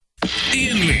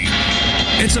Ian Lee.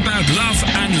 It's about love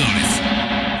and life.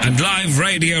 And live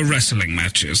radio wrestling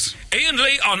matches. Ian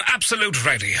Lee on Absolute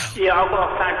Radio. Yeah, I've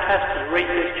got a fantastic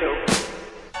radio show.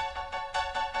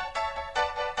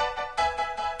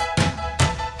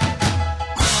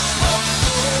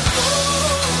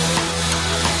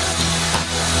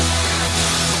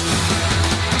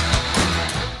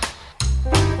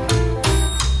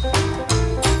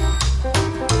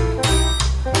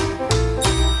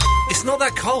 It's not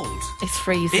that cold. It's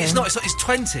freezing. It's not. It's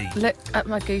 20. Look at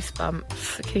my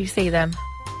goosebumps. Can you see them?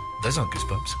 Those aren't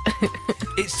goosebumps.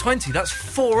 It's 20. That's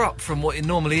 4 up from what it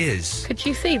normally is. Could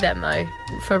you see them, though?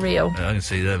 For real? I can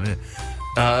see them, yeah.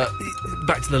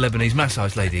 Back to the Lebanese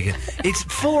massage lady again. It's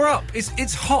 4 up.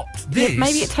 It's hot. This.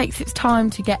 Maybe it takes its time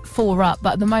to get 4 up,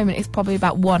 but at the moment it's probably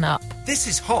about 1 up. This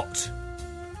is hot.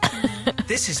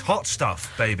 This is hot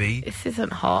stuff, baby. This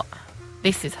isn't hot.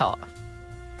 This is hot.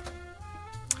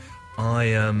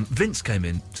 Vince came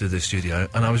in to the studio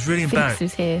and I was really embarrassed.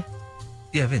 Vince is here.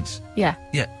 Yeah, Vince. Yeah.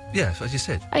 Yeah, that's what I just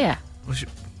said. Oh, yeah.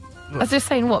 I was just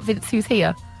saying what, Vince who's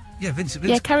here? Yeah, Vince.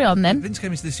 Yeah, carry on then. Vince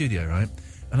came into the studio, right?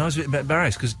 And I was a bit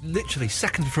embarrassed because literally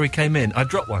seconds before he came in, I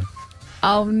dropped one.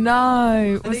 Oh,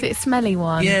 no. Was it a smelly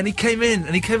one? Yeah, and he came in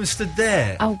and stood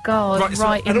there. Oh, God,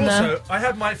 and also, I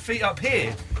had my feet up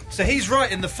here. So he's right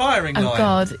in the firing line. Oh,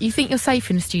 God. You think you're safe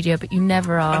in the studio, but you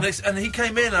never are. And he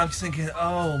came in and I'm just thinking,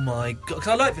 oh, my God. Because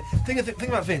I like... The thing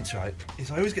about Vince, right, is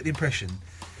I always get the impression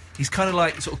he's kind of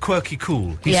like sort of quirky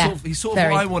cool. He's sort of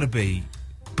what I want to be,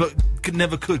 but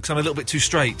never could because I'm a little bit too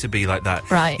straight to be like that.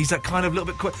 Right. He's that kind of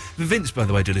little bit... Vince, by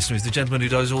the way, dear listener, is the gentleman who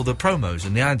does all the promos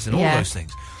and the ads and all those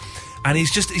things. And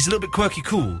he's a little bit quirky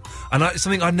cool. And it's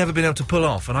something I've never been able to pull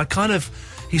off. And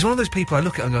he's one of those people I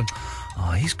look at and go...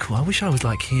 Oh, he's cool. I wish I was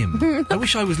like him. I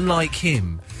wish I was like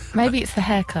him. Maybe it's the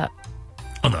haircut.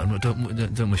 Oh, no,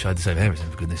 don't wish I had the same hair as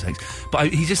him, for goodness sakes. But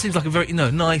he just seems like a very,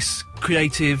 nice,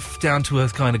 creative,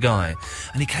 down-to-earth kind of guy.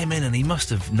 And he came in and he must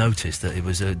have noticed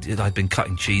that I'd been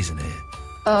cutting cheese in here.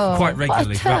 Oh, quite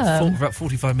regularly for about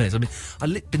 45 minutes. I mean,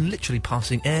 I've been literally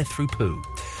passing air through poo.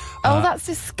 Oh, that's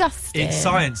disgusting. It's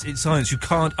science. You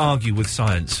can't argue with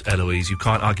science, Eloise. You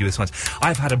can't argue with science.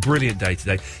 I've had a brilliant day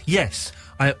today. Yes...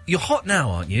 you're hot now,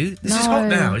 aren't you? This is hot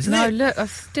now, isn't it? No, look, I've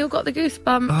still got the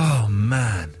goosebumps. Oh,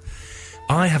 man.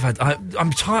 I'm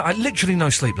tired. I literally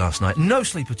no sleep last night. No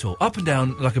sleep at all. Up and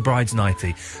down like a bride's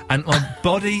nighty. And my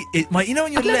body... in your I've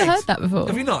legs... I've never heard that before.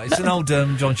 Have you not? It's an old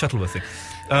John Shuttleworth thing.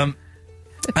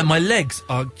 And my legs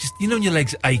are just... You know when your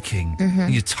legs are aching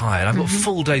and you're tired? I've got a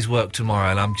full day's work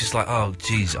tomorrow and I'm just like, oh,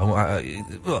 jeez.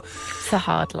 It's a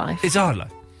hard life. It's a hard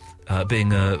life,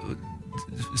 being a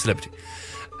celebrity.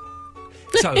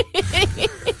 So,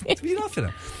 what are you laughing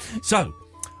at? So,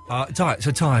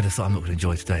 tired. I thought I'm not going to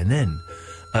enjoy today. And then,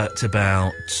 at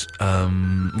about,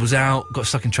 was out, got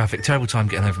stuck in traffic, terrible time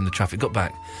getting home from the traffic, got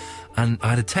back, and I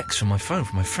had a text from my phone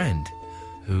from my friend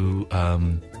who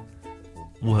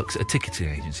works at a ticketing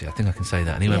agency. I think I can say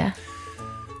that. And he went,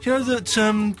 do you know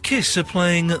that Kiss are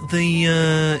playing at the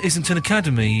Islington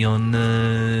Academy on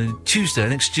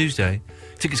next Tuesday?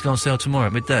 Tickets go on sale tomorrow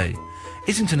at midday.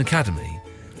 Islington Academy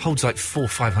holds like 400 or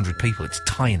 500 people. It's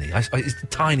tiny. It's a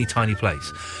tiny, tiny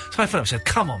place. So I phoned up and said,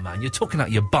 come on, man, you're talking out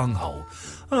your bunghole.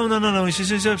 Oh, no. It's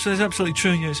absolutely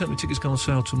true. Yeah, certainly tickets go on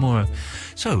sale tomorrow.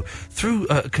 So, through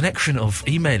a connection of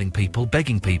emailing people,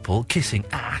 begging people, kissing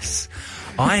ass,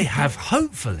 I have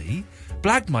hopefully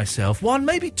blagged myself 1,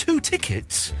 maybe 2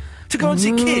 tickets to go and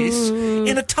see Kiss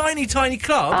in a tiny, tiny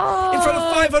club in front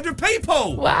of 500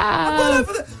 people. Wow.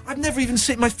 I've never even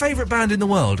seen my favourite band in the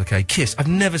world, okay, Kiss. I've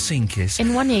never seen Kiss.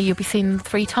 In 1 year, you'll be seeing them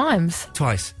 3 times.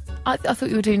 Twice. I thought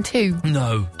you were doing 2.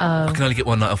 No. I can only get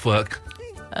 1 night off work.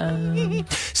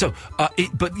 So,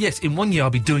 but yes, in 1 year I'll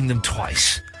be doing them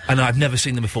twice. And I've never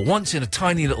seen them before. Once in a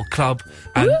tiny little club,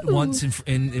 and once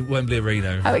in Wembley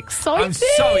Arena. How exciting! I'm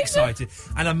so excited,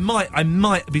 and I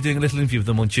might be doing a little interview with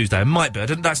them on Tuesday. I might be.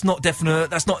 That's not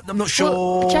definite. I'm not sure.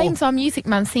 Well, James, our music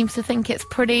man, seems to think it's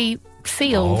pretty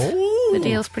sealed. The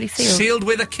deal's pretty sealed. Sealed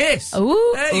with a kiss.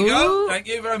 Ooh, there you go. Thank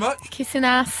you very much. Kissing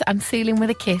ass and sealing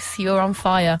with a kiss. You're on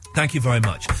fire. Thank you very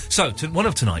much. So, one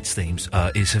of tonight's themes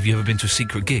is: have you ever been to a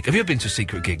secret gig? Have you ever been to a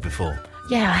secret gig before?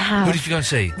 Yeah, I have. Who did you go and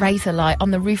see? Razorlight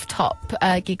on the rooftop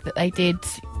gig that they did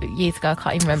years ago. I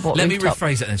can't even remember what Let rooftop. me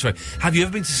rephrase that then, sorry. Have you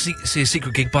ever been to see a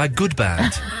secret gig by a good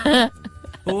band?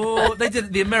 They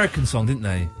did the American song, didn't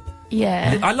they?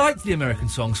 Yeah. I liked the American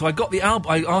song, so I got the album.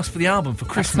 I asked for the album for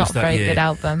Christmas that year. That's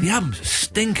not a very good album. The album's a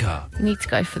stinker. You need to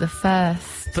go for the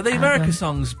first. But the American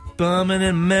song's Bumming in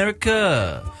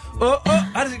America.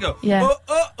 How does it go? Yeah.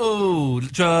 Trouble in...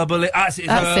 Trouble in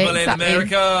exactly.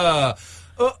 America.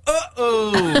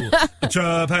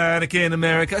 Chapanic in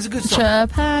America. That's a good song.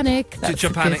 Chapanic.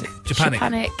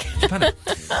 Chapanic.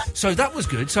 Chapanic. So that was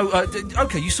good. So,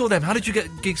 okay, you saw them. How did you get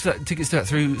tickets to that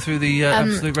through the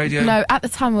Absolute Radio? No, at the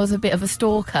time I was a bit of a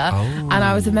stalker, and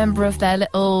I was a member of their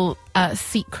little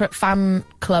secret fan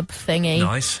club thingy.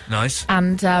 Nice.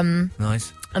 And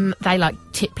nice. And they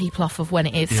tip people off of when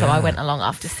it is, so I went along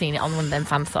after seeing it on one of them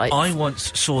fan sites. I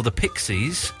once saw the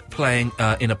Pixies playing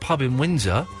in a pub in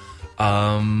Windsor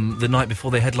the night before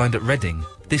they headlined at Reading.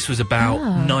 This was about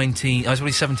I was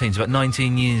probably 17, so about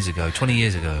 19 years ago, 20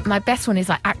 years ago. My best one is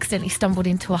I accidentally stumbled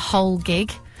into a whole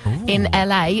gig in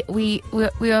LA. We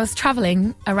was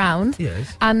travelling around,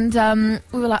 and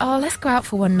we were like, oh, let's go out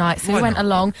for one night. So we went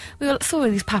along. We saw all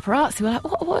these paparazzi. We were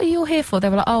like, what are you all here for? They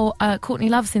were like, oh, Courtney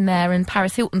Love's in there and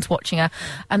Paris Hilton's watching her.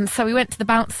 And so we went to the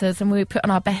bouncers and we put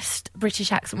on our best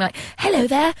British accent. We're like, hello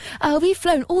there. We've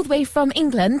flown all the way from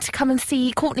England to come and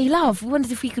see Courtney Love. We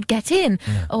wondered if we could get in.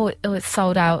 Oh, it's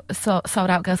sold out. Sold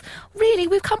out. Girls, really?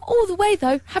 We've come all the way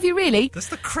though. Have you really? That's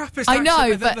the crappiest I know,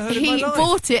 I've but ever heard in he my life.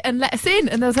 bought it and let us in,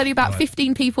 and there was only about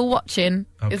 15 people watching.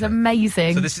 It was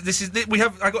amazing. So this is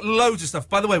I got loads of stuff.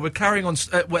 By the way, we're carrying on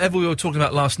whatever we were talking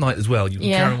about last night as well. You can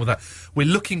carry on with that. We're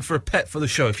looking for a pet for the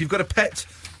show. If you've got a pet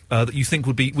that you think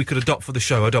we could adopt for the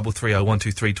show, 0330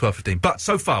 123 1215. But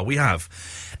so far we have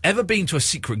ever been to a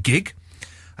secret gig.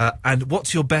 And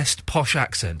what's your best posh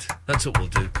accent? That's what we'll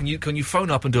do. Can you phone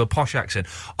up and do a posh accent?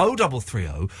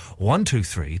 0330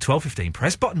 123 1215.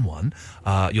 Press button 1.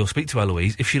 You'll speak to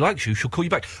Eloise. If she likes you, she'll call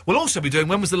you back. We'll also be doing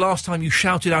when was the last time you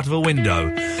shouted out of a window?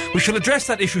 We shall address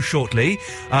that issue shortly.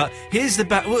 Here's the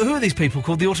who are these people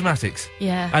called? The Automatics?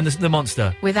 Yeah. And the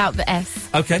Monster? Without the S.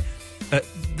 Okay.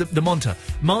 The Monter.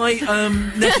 My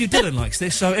nephew Dylan likes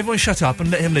this, so everyone shut up and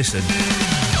let him listen.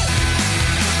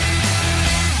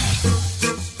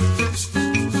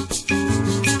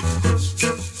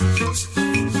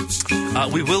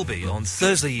 We will be on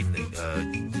Thursday evening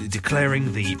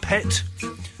declaring the pet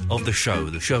of the show.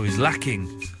 The show is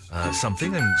lacking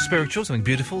something spiritual, something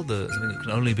beautiful, something that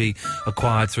can only be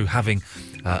acquired through having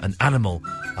an animal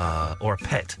or a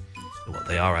pet. Well,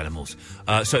 they are animals.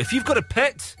 So if you've got a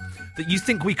pet that you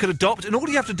think we could adopt, and all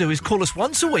you have to do is call us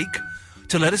once a week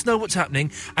to let us know what's happening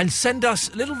and send us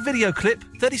a little video clip,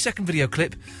 30-second video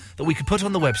clip, that we could put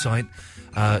on the website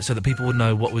so that people would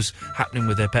know what was happening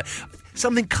with their pet.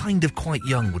 Something kind of quite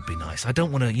young would be nice. I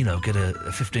don't want to, get a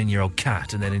 15-year-old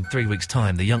cat and then in 3 weeks'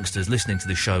 time the youngsters listening to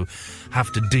the show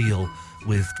have to deal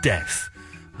with death.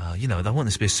 I want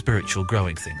this to be a spiritual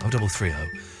growing thing. 0330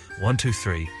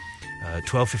 123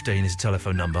 1215 is the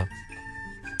telephone number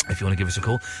if you want to give us a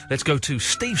call. Let's go to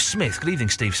Steve Smith. Good evening,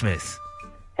 Steve Smith.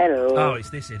 Hello. Oh, it's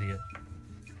this idiot.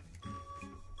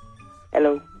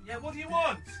 Hello. Yeah, what do you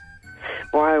want?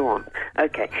 What I want?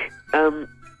 Okay.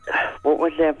 What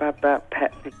was it about that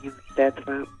pet thing you said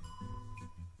about?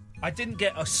 I didn't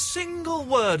get a single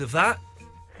word of that.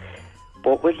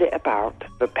 What was it about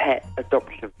the pet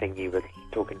adoption thing you were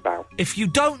talking about? If you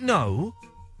don't know,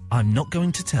 I'm not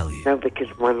going to tell you. No, because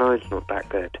my line's not that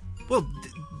good. Well,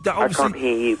 that I obviously... can't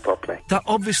hear you properly. That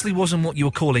obviously wasn't what you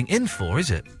were calling in for,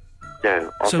 is it?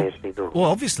 No, obviously not. Well,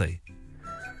 obviously.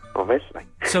 Obviously.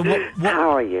 So what... How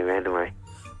are you, anyway?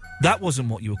 That wasn't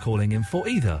what you were calling in for,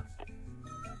 either.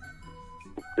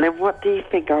 Then what do you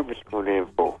think I was calling in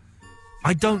for?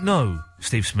 I don't know,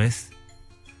 Steve Smith.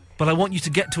 But I want you to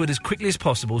get to it as quickly as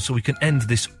possible so we can end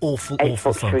this awful phone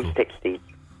call. 360.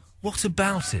 What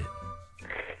about it?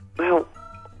 Well,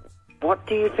 what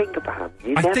do you think about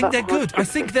them? I think they're good. I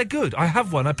think they're good. I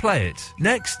have one. I play it.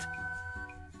 Next.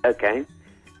 Okay.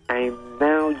 And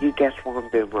now you guess what I'm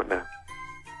doing right now.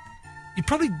 You're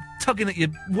probably tugging at your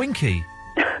winky.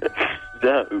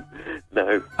 No.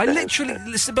 I literally...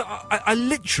 Listen, but I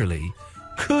literally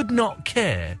could not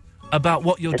care about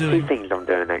what you're doing. Two things I'm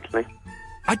doing, actually.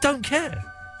 I don't care.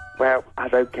 Well, I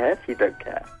don't care if you don't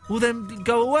care. Well, then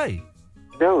go away.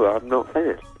 No, I'm not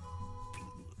finished.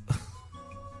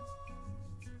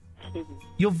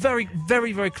 You're very,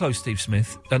 very, very close, Steve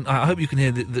Smith, and I hope you can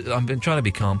hear that I've been trying to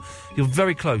be calm. You're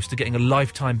very close to getting a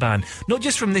lifetime ban, not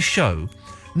just from this show,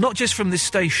 not just from this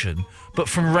station, but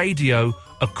from radio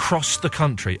across the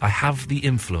country. I have the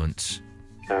influence.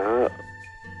 Oh.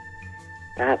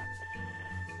 That's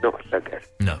not so good.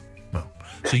 No.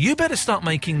 So you better start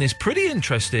making this pretty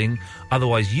interesting,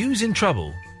 otherwise you's in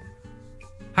trouble.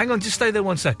 Hang on, just stay there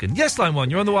 1 second. Yes, line 1,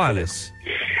 you're on the wireless.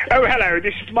 Oh, hello,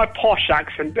 this is my posh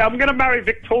accent. I'm going to marry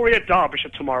Victoria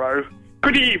Derbyshire tomorrow.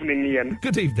 Good evening, Ian.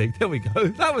 Good evening, there we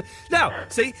go. Now,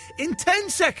 see, in 10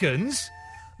 seconds,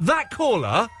 that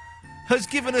caller has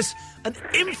given us an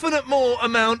infinite more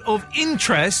amount of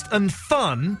interest and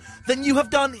fun than you have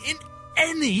done in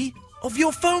any of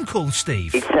your phone calls,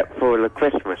 Steve. Except for the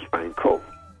Christmas phone call.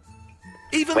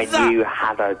 Even when that... you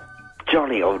had a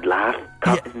jolly old laugh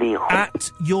cutting me off.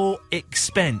 At your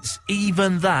expense.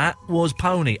 Even that was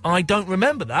pony. I don't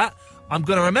remember that. I'm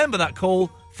going to remember that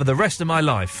call for the rest of my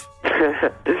life.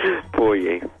 Poor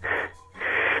you.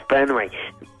 But anyway,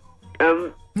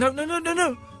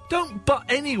 No. Don't but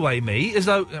anyway me, as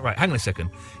though... Right, hang on a second.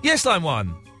 Yes, line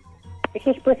 1. This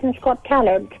is Britain's Got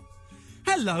Talent.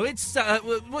 Hello, it's...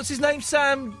 what's his name?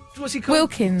 Sam... What's he called?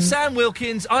 Wilkins. Sam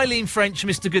Wilkins, Eileen French,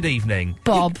 Mr. Good Evening.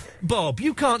 Bob. Bob,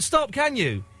 you can't stop, can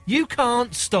you? You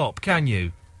can't stop, can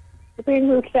you? You're being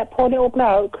rude to that poor little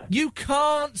bloke. You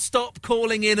can't stop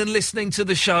calling in and listening to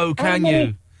the show, can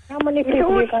you? How many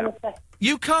people are you going to say?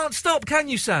 You can't stop, can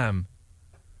you, Sam?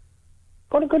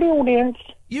 Got a good audience.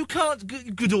 You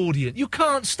can't... Good audience. You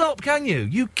can't stop, can you?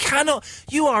 You cannot...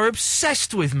 You are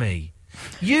obsessed with me.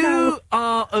 You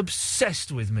are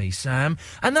obsessed with me, Sam.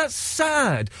 And that's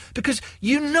sad, because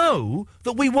you know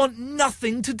that we want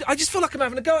nothing to do... I just feel like I'm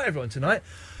having a go at everyone tonight.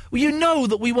 Well, you know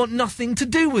that we want nothing to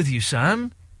do with you,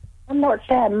 Sam. I'm not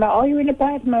Sam. Are you in a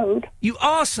bad mood? You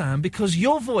are, Sam, because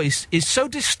your voice is so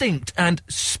distinct and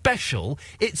special,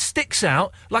 it sticks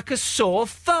out like a sore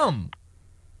thumb.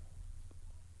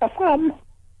 A thumb?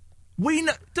 We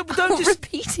know... Don't just...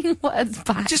 Repeating words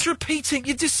back. Just repeating...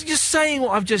 You're just saying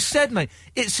what I've just said, mate.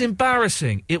 It's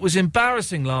embarrassing. It was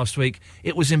embarrassing last week.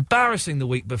 It was embarrassing the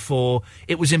week before.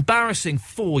 It was embarrassing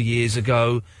 4 years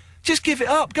ago. Just give it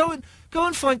up. Go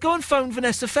and phone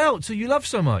Vanessa Feltz, who you love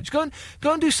so much. Go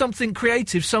and do something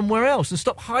creative somewhere else, and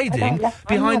stop hiding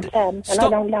behind. I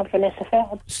don't love Vanessa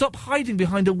Feltz. Stop hiding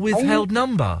behind a withheld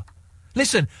number.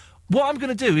 Listen, what I'm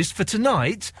going to do is for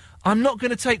tonight, I'm not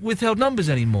going to take withheld numbers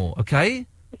anymore. Okay?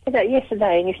 You said that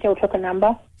yesterday, and you still took a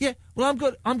number. Yeah. Well,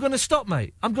 I'm going to stop,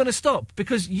 mate. I'm going to stop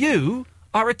because you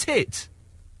are a tit.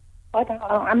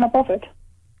 I'm not bothered.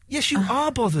 Yes, you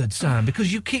are bothered, Sam,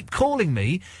 because you keep calling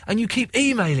me and you keep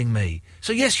emailing me.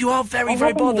 So, yes, you are very,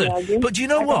 very bothered. But do you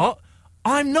know what?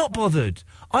 I'm not bothered.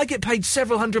 I get paid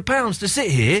several £100s to sit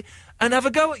here and have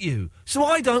a go at you. So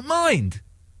I don't mind.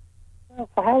 Well,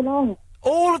 for how long?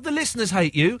 All of the listeners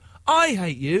hate you. I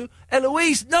hate you.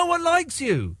 Eloise, no one likes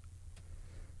you.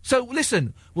 So,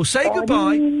 listen, we'll say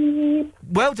goodbye.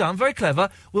 Well done, very clever.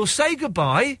 We'll say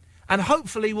goodbye. And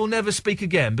hopefully we'll never speak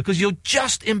again, because you're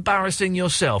just embarrassing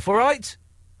yourself, all right?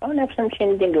 I'll have some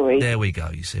shindiggery. There we go,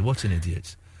 you see. What an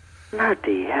idiot.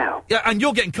 Bloody hell. Yeah, and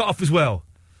you're getting cut off as well.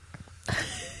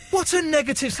 What a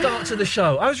negative start to the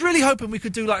show. I was really hoping we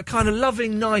could do, like, a kind of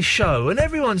loving, nice show, and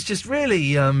everyone's just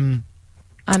really, I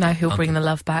know who'll bring the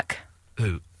love back.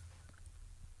 Who?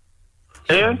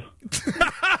 Ian?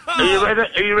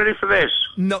 Are you ready for this?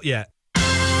 Not yet.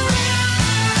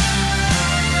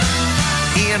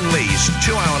 Ian Lee's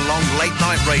 2-hour-long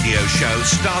late-night radio show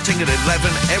starting at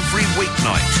 11 every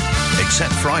weeknight,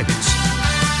 except Fridays.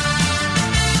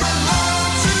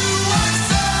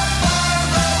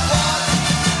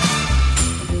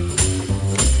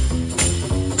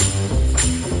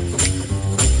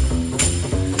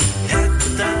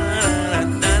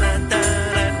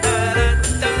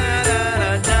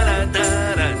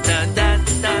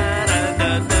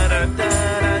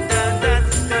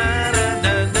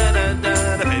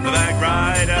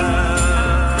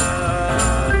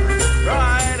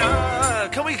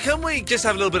 Just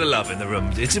have a little bit of love in the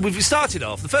room. We've started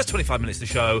off the first 25 minutes of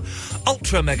the show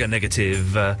ultra mega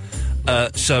negative.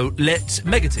 So let's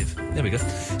negative. There we go.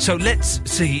 So let's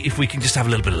see if we can just have a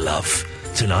little bit of love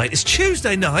tonight. It's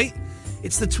Tuesday night.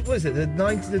 It's what is it? The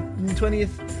 9th, the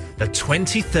 20th, the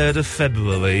 23rd of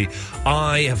February.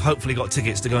 I have hopefully got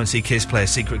tickets to go and see Kiss play a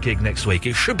secret gig next week.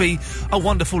 It should be a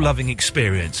wonderful, loving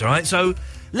experience. All right. So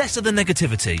less of the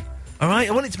negativity. All right,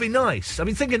 I want it to be nice. I've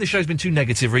been thinking the show's been too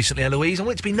negative recently, Eloise. I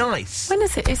want it to be nice. When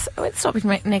is it? It's not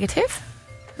been negative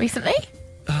recently.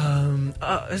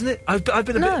 Isn't it? I've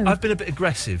been a bit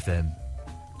aggressive then.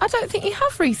 I don't think you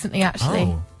have recently, actually.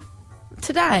 Oh.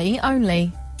 Today only.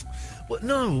 What?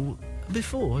 No,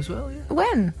 before as well. Yeah.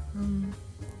 When?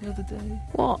 The other day.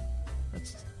 What? I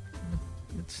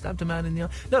stabbed a man in the eye.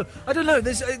 No, I don't know.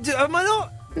 There's. Am I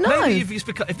not? No. Maybe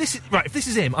if this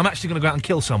is him, I'm actually going to go out and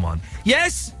kill someone.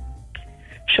 Yes.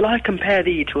 Shall I compare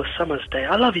thee to a summer's day?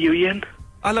 I love you, Ian.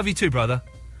 I love you too, brother.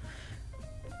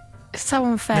 It's so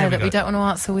unfair that we don't want to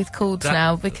answer with calls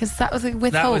now, because that was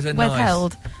withheld.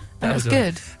 That was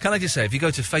good. Can I just say, if you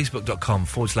go to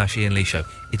facebook.com/Ian Lee Show,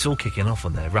 it's all kicking off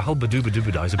on there. Rahul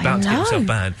Badooba is about to get himself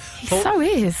banned. So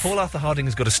is. Paul Arthur Harding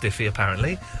has got a stiffy,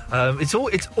 apparently. It's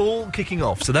all kicking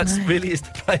off, so that's really is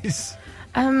the place.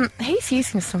 He's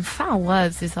using some foul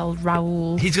words, this old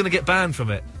Raoul. He's going to get banned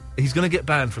from it. He's going to get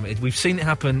banned from it. We've seen it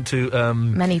happen to...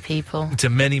 many people. To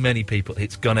many, many people.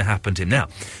 It's going to happen to him. Now,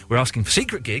 we're asking for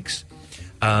secret gigs.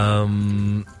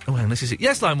 Hang on, this is it.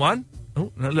 Yes, line 1. Oh,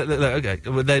 no, look, okay.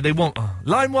 They want...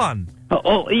 line 1.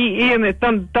 Ian, it's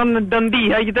Dundee.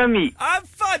 How you doing, mate? I'm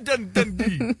fine,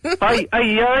 Dundee. Aye,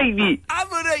 you alright, mate? I'm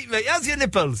alright, mate. How's your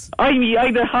nipples? Aye, mate,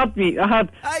 I had, mate.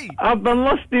 I've been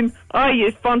listening. Aye,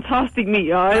 it's fantastic,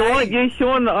 mate. I like you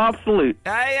showing the absolute.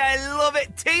 Aye, I love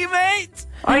it, teammate.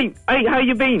 Aye, how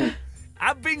you been?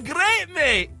 I've been great,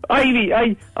 mate. Aye,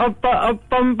 mate, I've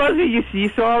been busy, you see,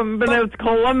 so I haven't been able to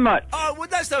call in much. Oh, well,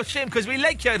 that's no shame, because we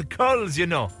like your calls, you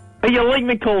know. Aye, you like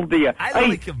me calls, do you? I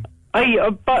like them. Aye,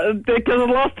 but because the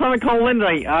last time I called in,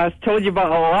 right, I told you about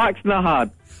a little accident I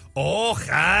had. Oh,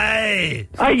 hi.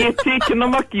 Aye, you're taking the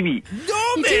mucky, mate. No,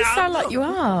 you mate. do sound like you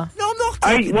are. No, I'm not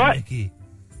taking the mucky.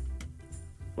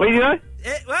 What do you know?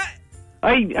 What?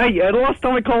 Aye, the last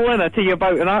time I called in, I tell you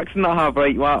about an accident I had,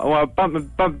 right, where I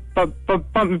bumped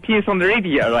my penis on the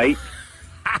radiator, right?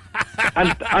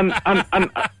 and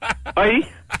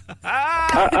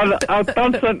I've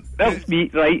done something else,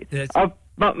 mate, right? Yes.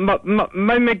 My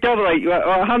girl, right,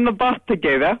 I had the bath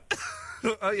together.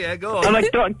 Oh, yeah, go on. And I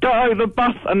got out of the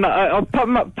bath, and I put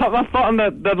my foot on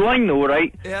the line, though,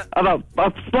 right? Yeah. And I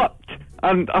slipped.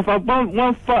 And I've had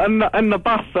one foot in the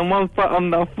bath and one foot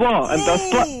on the floor, and I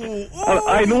slipped.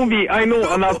 I know, mate, I know,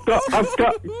 and I've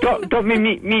got me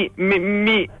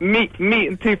meat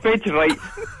and 2 fish, right?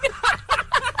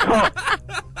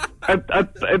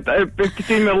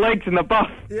 Between my legs in the bath.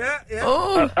 Yeah.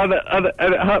 Oh. And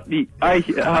it hurt me.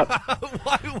 It hurt.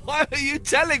 Why are you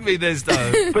telling me this,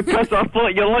 though? Because I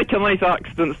thought you like a nice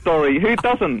accident story. Who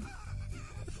doesn't?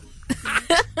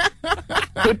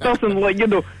 Who doesn't, like, you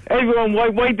know, everyone,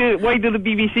 why do the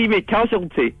BBC make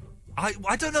Casualty?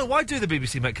 I don't know, why do the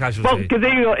BBC make Casualty? Well, because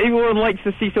everyone likes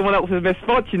to see someone else's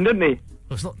misfortune, don't they?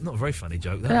 Well, it's not a very funny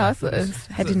joke, that. Yeah, I thought it was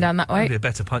heading down that way. Maybe a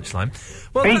better punchline.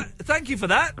 Well, thank you for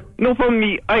that. No problem,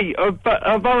 mate. I've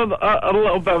had a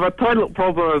little bit of a toilet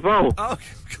problem as well. Oh,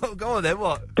 go on then,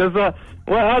 what? Because,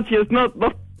 actually, it's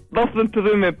nothing to do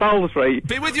with my bowels, right?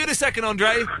 Be with you in a second,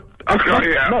 Andre.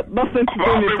 Okay, yeah. Nothing to do with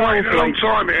my I've been bowels, waiting a long right?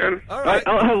 time, Ian. All right.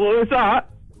 Hello, is that?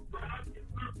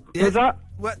 Yes. Is that?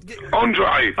 What?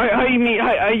 Andre. Hi, mate.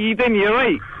 How you doing? You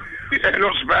right? Yeah,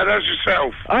 not so bad. How's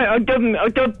yourself? I'm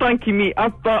good, thank you, mate.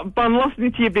 I've been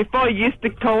listening to you before. You used to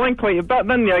call in quite a bit,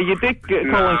 didn't you? You did call in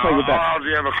quite a bit. I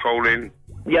hardly ever call in.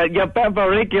 Yeah, you're a bit of a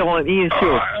regular on Ian's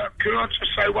show. Can I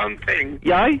just say one thing?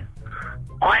 Yeah?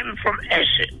 I'm from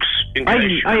Essex, in case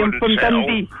you I am couldn't from tell.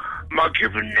 Dundee. My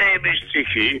given name is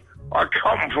Dickie. I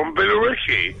come from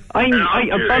Billericay. I'm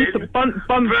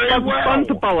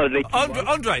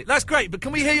Andre, that's great, but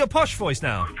can we hear your posh voice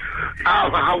now?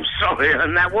 Oh, sorry,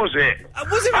 and that was it.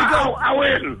 Was it?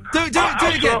 Ian. Do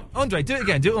it again. Andre, do it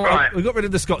again. Right. We got rid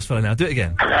of the Scots fella now. Do it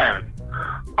again.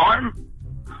 I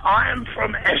am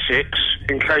from Essex,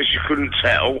 in case you couldn't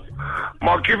tell.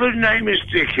 My given name is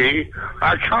Dickie.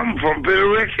 I come from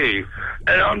Billericay,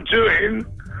 and I'm doing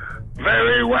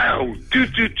very well.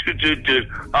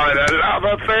 I had a love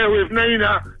affair with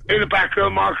Nina in the back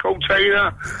of my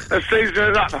Cortina. A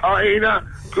season up hyena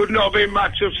could not be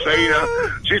much of Cena.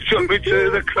 She took me to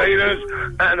the cleaners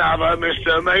and other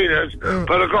misdemeanors,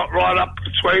 but I got right up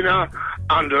between her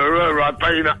under her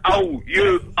Ribena. Oh,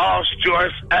 you asked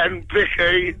Joyce and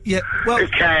Vicky. Yeah, well, the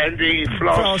candy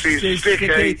floss is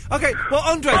sticky. Okay, well,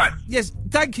 Andre, right. Yes,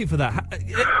 thank you for that.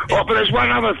 Oh, but there's one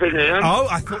other thing, Ian. Oh,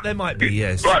 I thought there might be,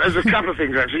 yes. Right, there's a couple of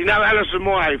things, actually. You know Alison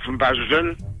Moy from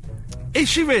Basildon? Is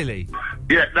she really?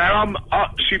 Yeah, now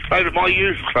she played at my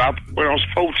youth club when I was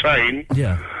 14.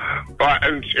 Yeah. Right,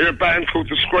 and in a band called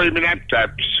the Screaming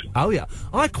Abdabs. Oh, yeah.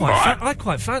 I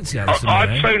quite fancy Alison Moy.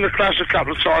 I'd seen the class a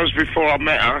couple of times before I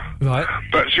met her. Right.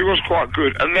 But she was quite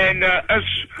good. And then, as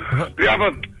the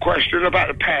other question about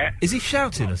the pet... Is he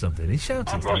shouting or something? He's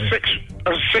shouting. I've got a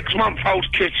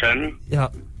 6-month-old kitten. Yeah.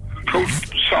 Called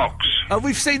Socks. Oh,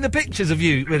 we've seen the pictures of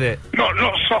you with it. Not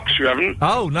Socks, you haven't?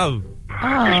 Oh, no.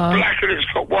 Oh. It's black and it's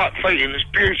got white feet and it's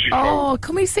beautiful. Oh,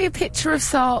 can we see a picture of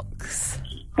Socks?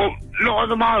 Well, not at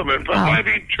the moment, but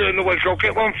maybe during the week. I'll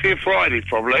get one for you Friday,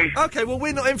 probably. Okay, well,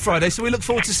 we're not in Friday, so we look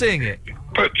forward to seeing it.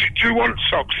 But do you want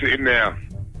Socks in there?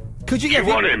 Could you Do you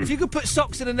want him? If you could put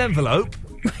Socks in an envelope...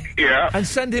 Yeah. And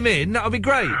send him in, that would be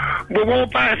great. Well, what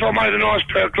about if I made a nice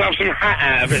pair of gloves and hat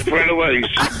out of it for Eloise?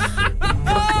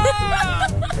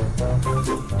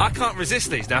 I can't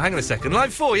resist these now. Hang on a second. Line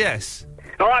 4, yes.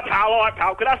 All right,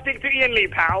 pal. Could I speak to Ian Lee,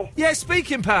 pal? Yeah,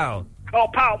 speaking, pal. Oh,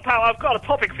 pal, I've got a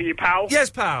topic for you, pal.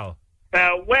 Yes, pal.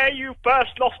 Where you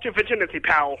first lost your virginity,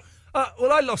 pal.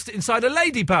 Well, I lost it inside a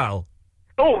lady, pal.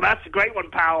 Oh, that's a great one,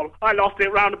 pal. I lost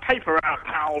it round a paper round,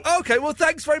 pal. OK, well,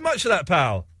 thanks very much for that,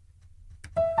 pal.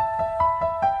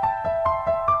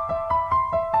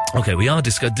 OK, we are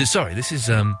discussing... Sorry, this is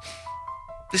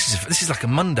like a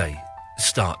Monday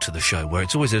start to the show, where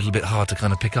it's always a little bit hard to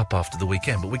kind of pick up after the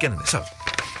weekend, but we're getting there. So,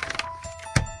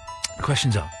 the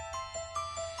questions are...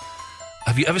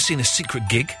 Have you ever seen a secret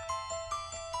gig?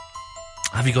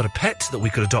 Have you got a pet that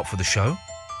we could adopt for the show?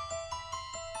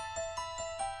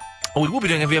 Oh, we will be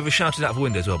doing Have You Ever Shouted Out of a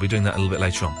Window as well. We'll be doing that a little bit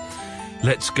later on.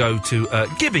 Let's go to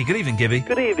Gibby. Good evening, Gibby.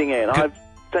 Good evening, Ian. I've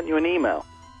sent you an email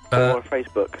or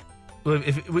Facebook. Well,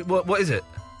 what is it?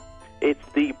 It's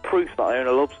the proof that I own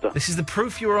a lobster. This is the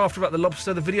proof you were after about the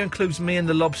lobster. The video includes me and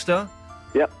the lobster.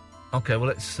 Yep. Okay, well,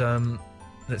 let's have a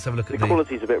look at the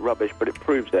quality's a bit rubbish, but it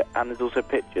proves it, and there's also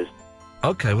pictures.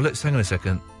 Okay, well, let's hang on a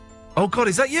second. Oh, God,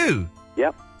 is that you?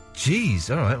 Yep. Jeez,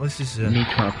 all right, well, this is... need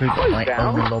to approve that I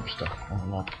own a lobster.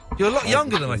 You're a lot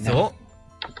younger than I thought.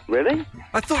 Really?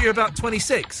 I thought you were about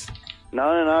 26.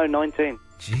 No, 19.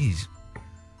 Jeez.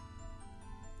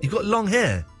 You've got long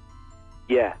hair?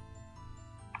 Yeah.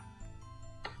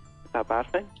 Is that a bad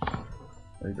thing?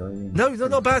 No,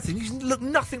 not a bad thing. You look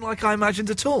nothing like I imagined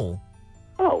at all.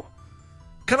 Oh.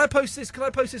 Can I post this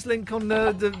link on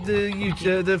the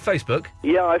Facebook?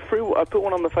 Yeah, I put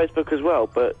one on the Facebook as well,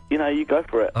 but, you go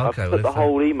for it. Okay, I put the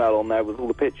whole email on there with all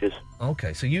the pictures.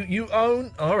 Okay, so you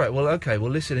own... All right, well, okay,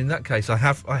 well, listen, in that case, I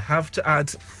have to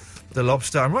add the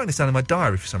lobster. I'm writing this down in my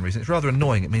diary for some reason. It's rather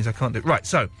annoying. It means I can't do it. Right,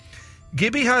 so,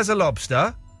 Gibby has a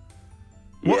lobster.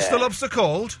 What's the lobster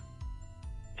called?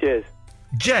 Cheers.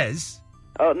 Jez?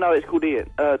 Oh, no, it's called Ian.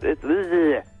 It's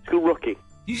called Rocky.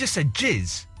 You just said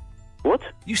jizz. What?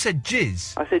 You said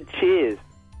jizz. I said cheers,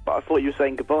 but I thought you were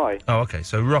saying goodbye. Oh, okay,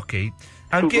 so Rocky.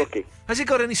 And Rocky. Has it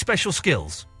got any special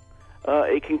skills?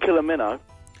 It can kill a minnow.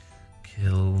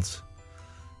 Kills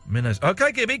minnows.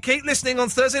 Okay, Gibby, keep listening. On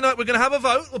Thursday night, we're going to have a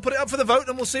vote. We'll put it up for the vote,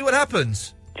 and we'll see what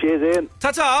happens. Cheers, Ian.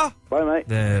 Ta-ta! Bye, mate.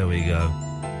 There we go.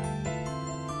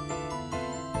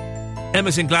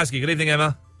 Emma's in Glasgow. Good evening,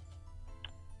 Emma.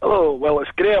 Hello, well, it's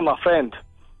Graham, my friend.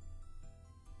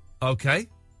 Okay.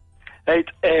 Right,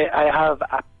 I have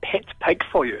a pet pig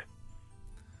for you.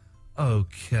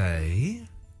 Okay.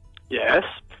 Yes,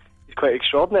 he's quite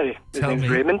extraordinary. His name's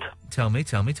Raymond. Tell me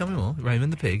more.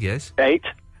 Raymond the pig, yes. Right.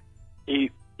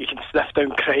 He can sniff down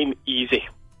crime easy.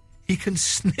 He can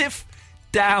sniff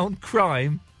down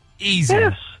crime easy?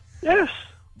 Yes.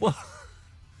 What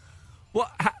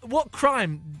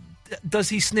crime does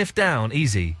he sniff down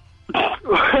easy?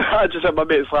 I just had my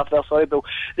mates laugh there, sorry, Bill.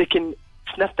 They can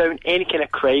sniff down any kind of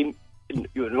crime.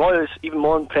 You know what's even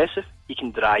more impressive? He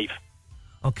can drive.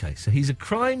 Okay, so he's a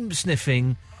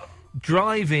crime-sniffing,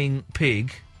 driving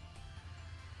pig.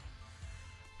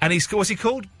 And what's he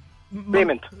called?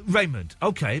 Raymond. Raymond,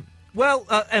 okay. Well,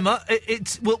 Emma,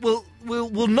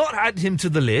 we'll not add him to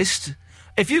the list.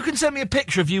 If you can send me a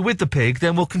picture of you with the pig,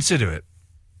 then we'll consider it.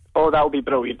 Oh, that would be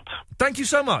brilliant. Thank you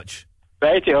so much.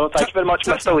 Righty-o, thank you very much,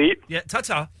 Mr. Lee. Yeah,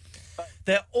 ta-ta.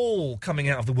 They're all coming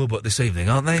out of the woodwork this evening,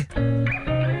 aren't they?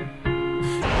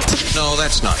 No,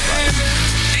 that's not right.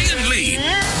 Ian Lee.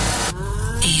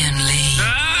 Ian Lee.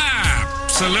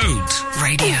 Absolute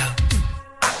Radio.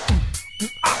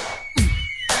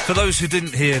 For those who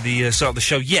didn't hear the start of the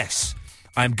show, yes,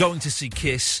 I'm going to see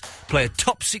Kiss play a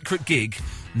top-secret gig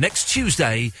next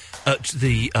Tuesday at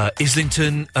the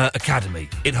Islington Academy.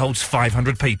 It holds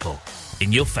 500 people.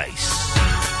 In your face.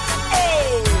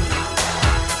 Oh!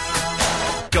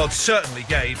 God certainly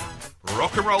gave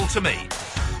rock and roll to me.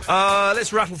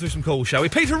 Let's rattle through some calls, shall we?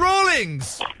 Peter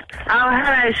Rawlings! Oh,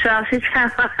 hello, Sausage.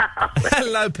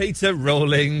 Hello, Peter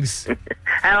Rawlings.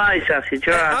 How are you, Sausage?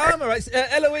 All right. I'm all right.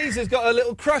 Eloise has got a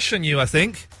little crush on you, I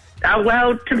think.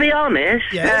 Well, to be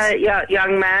honest, yes?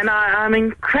 Young man, I'm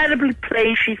incredibly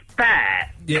pleased she's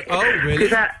back. Yeah. Oh, really? Because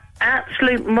that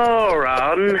absolute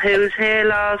moron who was here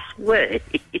last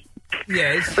week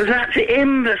yes. was actually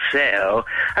imbecile.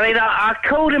 I mean, I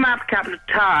called him up a couple of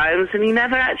times and he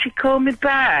never actually called me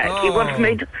back. Oh. He wanted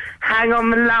me to hang on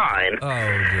the line. Oh,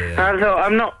 dear. I thought,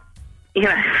 I'm not,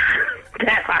 dare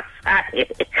I say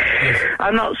it,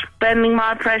 I'm not spending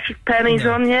my precious pennies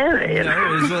on you.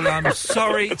 No, well, I'm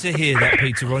sorry to hear that,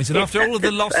 Peter Rawlings. And after all of the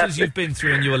losses you've been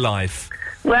through in your life...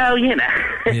 Well, you know.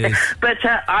 Yes. But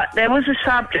there was a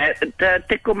subject that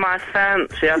tickled my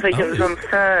fancy. I think it was on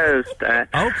Thursday.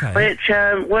 Okay. Which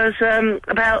was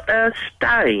about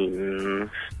stains.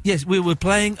 Yes, we were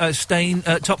playing Stain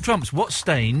Top Trumps. What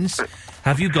stains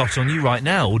have you got on you right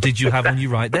now, or did you have on you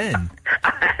right then?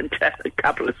 I had a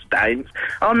couple of stains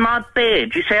on my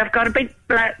beard. You see, I've got a big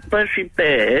black bushy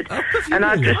beard, and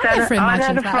I just had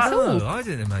a Oh, I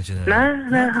didn't imagine that.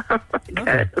 No.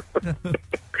 Okay.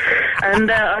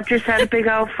 And I just had a big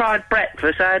old fried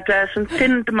breakfast. I had some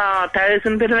tinned tomatoes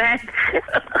and a bit of egg.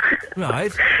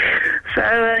 Right.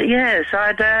 So, yes,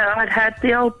 I'd had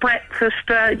the old breakfast,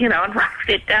 I'd rushed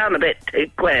it down a bit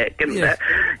too quick. And,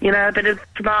 a bit of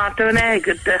tomato and egg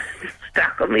had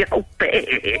stuck on the old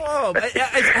beard. Whoa,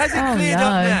 has it cleared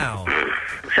up now?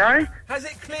 Sorry? Has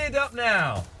it cleared up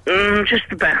now?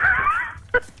 Just about.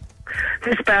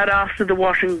 Just about after the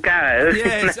wash and go.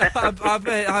 Yes, I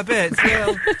bet.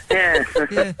 Well, yes.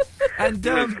 Yeah. And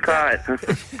quite.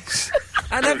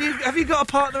 And have you got a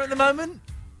partner at the moment?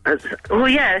 Well,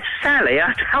 yes, Sally.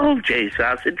 I told you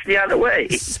so since the other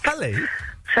week. Sally,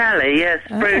 yes,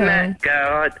 brunette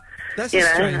girl. That's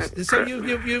strange. So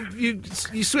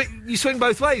you swing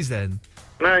both ways then?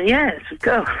 Yes, of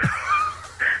course.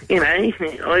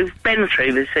 I've been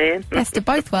through this here. Best of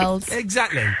both worlds.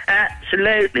 Exactly.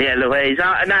 Absolutely, Eloise.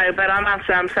 I know, but I must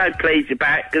say I'm so pleased you're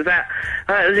back, because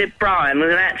was it Brian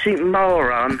was an absolute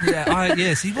moron. Yeah,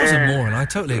 yes, he was a moron. I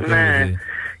totally agree with you.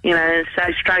 It's so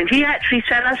strange. He actually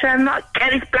said I sound like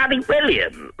Kenneth bloody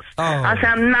Williams. Oh. I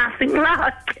sound nothing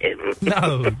like him.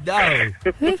 No.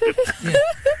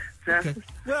 Okay.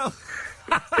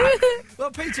 Well,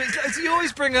 Peter, you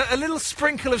always bring a little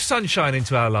sprinkle of sunshine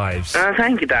into our lives.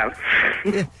 Thank you, darling.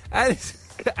 Yeah. And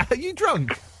are you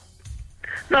drunk?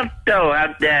 Not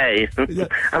how dare you.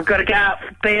 I've got to go out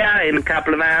for PA in a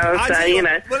couple of hours,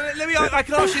 Well, I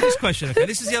can ask you this question, okay?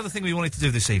 This is the other thing we wanted to do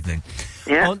this evening.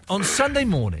 Yeah? On Sunday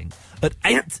morning, at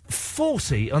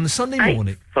 8:40 on the Sunday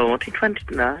morning... 8:40,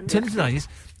 29. 29, yes.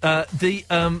 The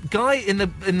guy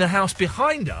in the house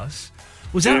behind us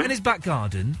was out in his back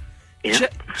garden... Yeah.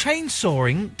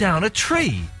 chainsawing down a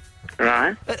tree.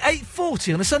 Right. At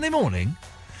 8:40 on a Sunday morning.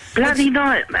 Bloody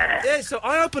nightmare. Yeah, so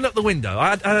I opened up the window.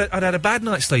 I'd had a bad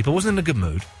night's sleep. I wasn't in a good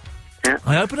mood. Yeah.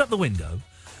 I opened up the window,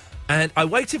 and I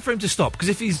waited for him to stop, because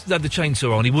if he's had the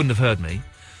chainsaw on, he wouldn't have heard me.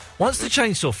 Once the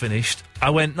chainsaw finished,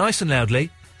 I went nice and loudly,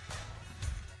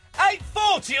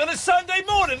 8:40 on a Sunday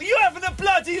morning? Are you having a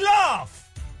bloody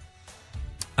laugh?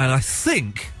 And I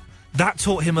think that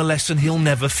taught him a lesson he'll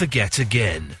never forget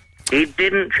again. He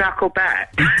didn't chuckle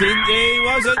back. He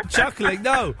wasn't chuckling,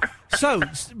 no. So,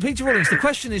 Peter Rawlings, the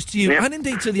question is to you, and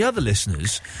indeed to the other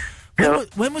listeners,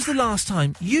 when was the last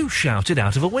time you shouted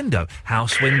out of a window?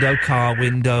 House window, car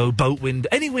window, boat window,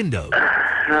 any window?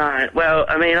 Right, well,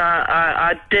 I mean,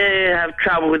 I do have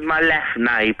trouble with my left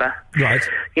neighbour. Right.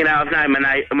 I've known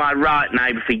my right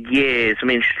neighbour for years. I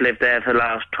mean, she's lived there for the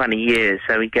last 20 years,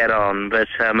 so we get on. But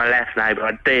my left neighbour,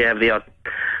 I do have the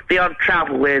odd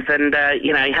trouble with, and, he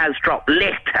has dropped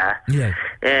litter,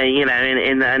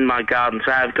 in my garden,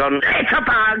 so I've gone, it's a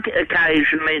bug,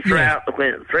 occasionally,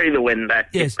 through the window.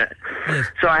 Yes.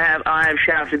 So I have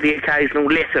shouted the occasional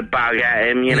litter bug at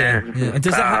him, Yeah. And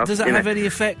does that have any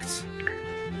effect?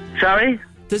 Sorry?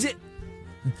 Does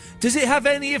it have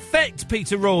any effect,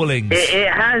 Peter Rawlings?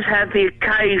 It has had the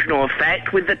occasional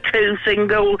effect with the two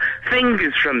single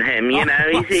fingers from him, I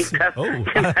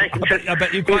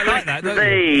bet you quite like that, don't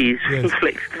you? Yes. He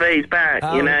flicks these back,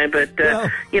 but,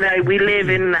 we live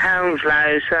in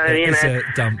Hounslow, so, It's a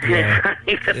dump, yeah.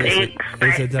 He's a big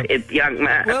expensive young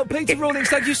man. Well, Peter Rawlings,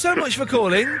 thank you so much for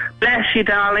calling. Bless you,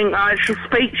 darling. I shall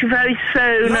speak to you very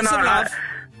soon. Lots of love.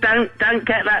 Don't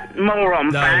get that moron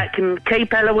back, and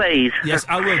keep Eloise. Yes,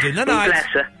 I will do. No-night. Bless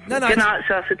her. No-night. Good night,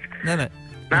 sausage. No.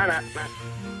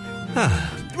 No.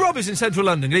 Rob is in central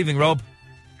London. Good evening, Rob.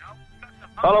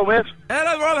 Hello, mate.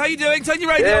 Hello, Rob. How you doing? Turn your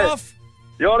radio off.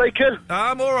 You all right, kid?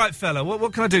 I'm all right, fella.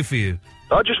 What can I do for you?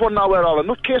 I just want to know where all the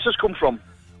nutcases come from.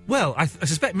 Well, I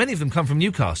suspect many of them come from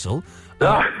Newcastle.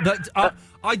 But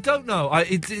I don't know. I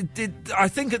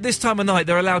think at this time of night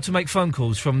they're allowed to make phone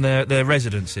calls from their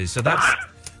residences. So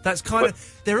that's kind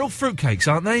of... They're all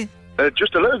fruitcakes, aren't they?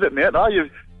 Just a little bit, mate.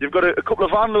 You've got a couple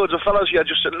of van loads of fellas here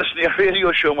just sitting listening to your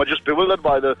radio show, and we're just bewildered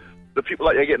by the people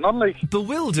that you're getting on, like.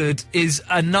 Bewildered is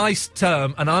a nice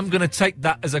term, and I'm going to take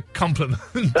that as a compliment.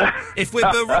 If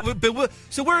we're bewildered...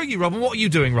 So where are you, Rob, and what are you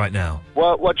doing right now?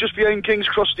 Well, we're just behind King's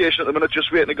Cross Station at the minute,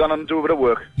 just waiting to go on and do a bit of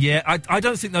work. Yeah, I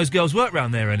don't think those girls work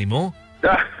round there anymore.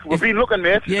 We've been looking,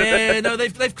 mate. Yeah, no,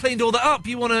 they've cleaned all that up.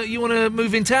 You wanna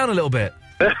move in town a little bit?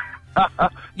 Do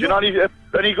you know any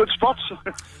good spots?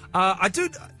 I do.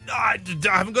 I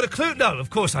haven't got a clue. No, of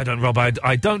course I don't, Rob.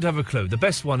 I don't have a clue. The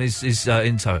best one is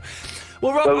in tow.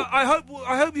 Well, Rob, I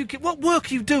hope you. What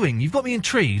work are you doing? You've got me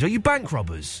intrigued. Are you bank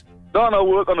robbers? No,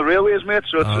 work on the railways, mate,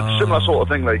 so it's a similar sort of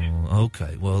thing, like.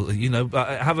 Okay, well,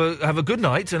 have a good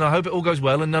night, and I hope it all goes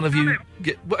well, and none of you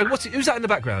get... Who's that in the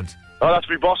background? Oh, that's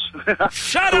me boss.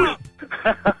 Shut up!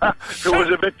 Who was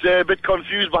a bit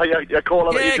confused by your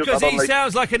call. Yeah, because he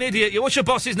sounds like an idiot. What's your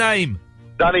boss's name?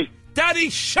 Danny. Danny,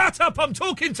 shut up! I'm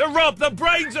talking to Rob, the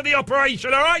brains of the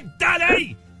operation, all right?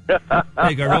 Danny! There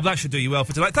you go, Rob, that should do you well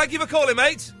for tonight. Thank you for calling,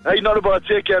 mate. Hey, not about it.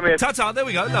 Take care, mate. Ta-ta, there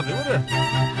we go. Lovely, wasn't it?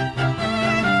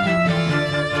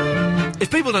 If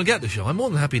people don't get the show, I'm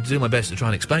more than happy to do my best to try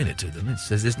and explain it to them.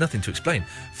 There's nothing to explain.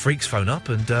 Freaks phone up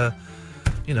and,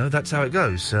 that's how it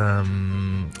goes.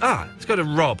 Let's go to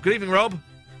Rob. Good evening, Rob.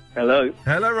 Hello.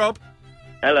 Hello, Rob.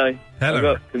 Hello. Hello. I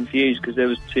got confused because there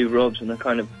was two Robs and I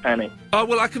kind of panicked. Oh,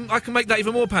 well, I can make that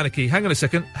even more panicky. Hang on a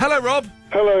second. Hello, Rob.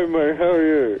 Hello, mate. How are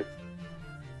you?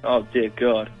 Oh, dear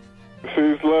God.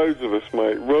 There's loads of us,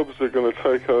 mate. Robs are going to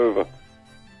take over.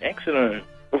 Excellent.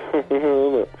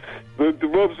 The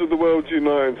Robs of the world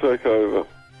unite and take over.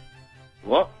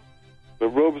 What? The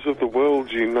Robs of the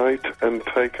world unite and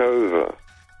take over.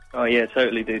 Oh, yeah,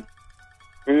 totally, dude.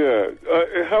 Yeah.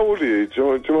 How old are you?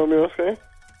 Do you mind me asking?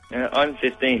 I'm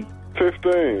 15.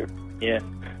 15? Yeah.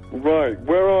 Right.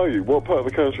 Where are you? What part of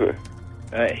the country?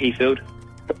 Heathfield.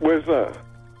 Where's that?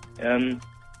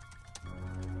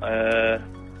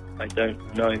 I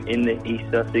don't know. In the East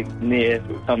Sussex, near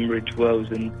Tunbridge Wells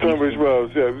and... Tunbridge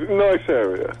Wells, yeah. Nice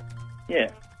area. Yeah.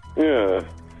 Yeah.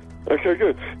 Okay,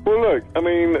 good. Well, look, I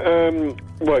mean,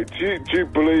 right, do you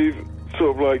believe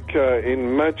sort of like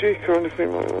in magic or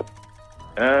anything like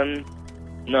that?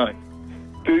 No.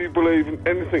 Do you believe in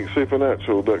anything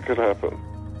supernatural that could happen?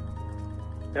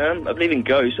 I believe in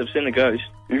ghosts. I've seen a ghost.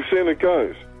 You've seen a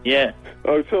ghost? Yeah.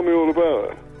 Oh, tell me all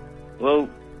about it. Well,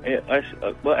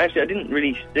 actually, I didn't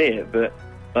really see it, but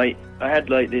I had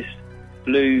this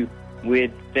blue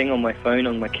weird thing on my phone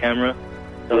on my camera.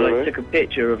 So really? I took a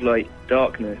picture of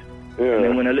darkness. Yeah. And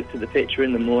then when I looked at the picture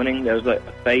in the morning, there was a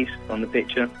face on the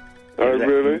picture. Oh,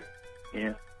 really?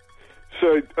 Yeah.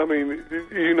 So, I mean,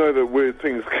 you know that weird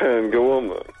things can go on,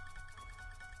 then?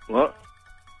 What?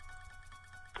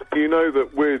 You know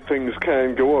that weird things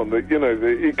can go on, that, that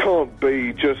it can't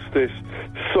be just this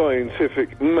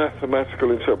scientific,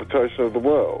 mathematical interpretation of the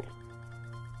world.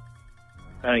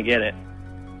 I don't get it.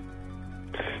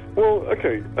 Well,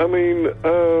 okay, I mean,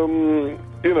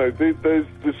 there's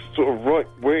this sort of right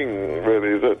wing, really.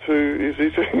 Is that too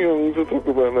young to talk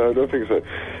about? No, I don't think so.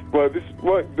 Right,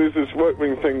 there's this right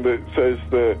wing thing that says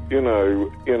that,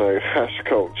 hash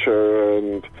culture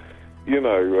and,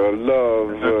 love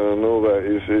and all that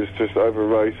is just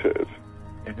overrated.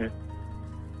 Mm-hmm.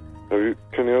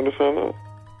 Can you understand that?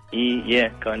 Yeah,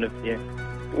 kind of, yeah.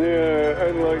 Yeah,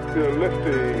 and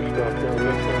lefty stuff,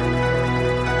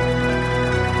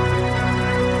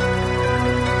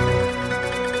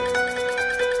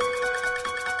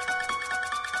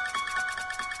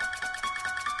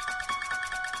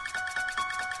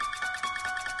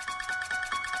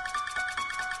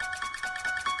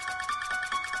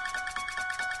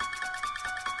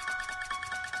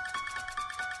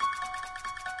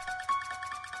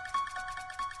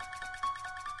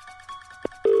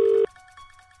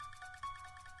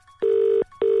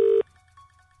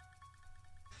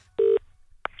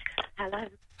 Hello.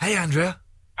 Hey, Andrea.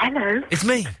 Hello. It's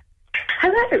me.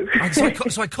 Hello.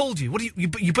 So I called you. What do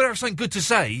you better have something good to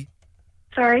say.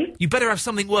 Sorry? You better have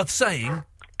something worth saying.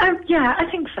 Oh, yeah, I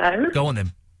think so. Go on,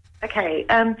 then. Okay,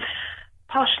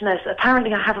 poshness.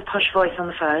 Apparently I have a posh voice on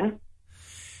the phone.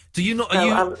 Do you not...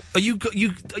 Are you...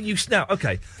 Now,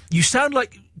 okay. You sound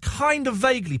like kind of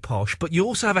vaguely posh, but you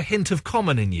also have a hint of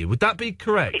common in you. Would that be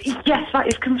correct? Yes, that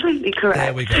is completely correct.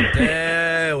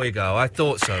 There we go. I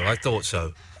thought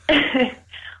so.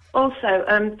 Also,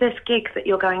 this gig that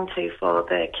you're going to for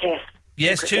the KISS.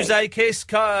 Yes, Tuesday, KISS,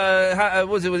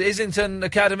 was it Islington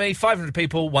Academy, 500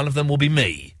 people, one of them will be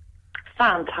me.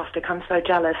 Fantastic, I'm so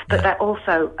jealous. But they're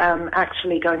also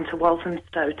actually going to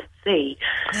Walthamstow to see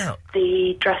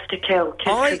the Dress to Kill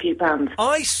KISS tribute band.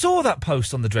 I saw that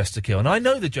post on the Dress to Kill, and I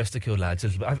know the Dress to Kill lads.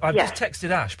 I've just texted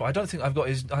Ash, but I don't think I've got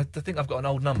his... I think I've got an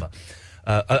old number,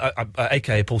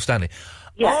 a.k.a. Paul Stanley.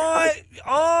 Yes,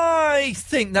 I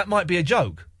think that might be a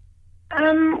joke.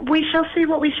 We shall see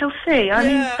what we shall see. I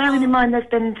mean, bearing in mind there's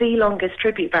been the longest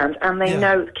tribute band, and they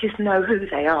KISS know who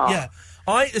they are. Yeah.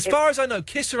 As far as I know,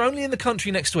 KISS are only in the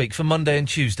country next week for Monday and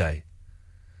Tuesday.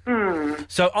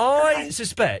 So I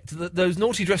suspect that those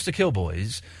naughty Dress to Kill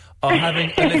boys are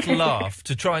having a little laugh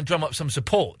to try and drum up some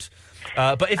support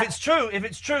But if it's true,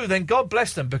 then God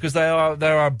bless them, because they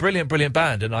are a brilliant, brilliant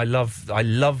band, and I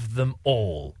love them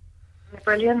all.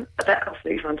 Brilliant. They're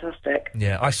absolutely fantastic.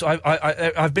 Yeah,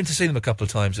 I've been to see them a couple of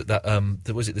times at that.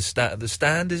 Was it the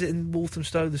Stand? Is it in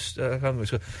Walthamstow? I can't remember what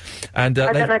it's called. And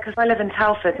I don't know, because I live in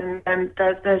Telford, and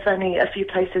there's only a few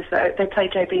places that they play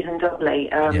JB's in Dudley,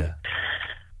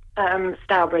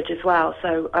 Stourbridge as well.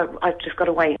 So I've just got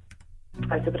to wait.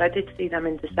 But I did see them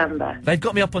in December. They've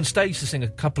got me up on stage to sing a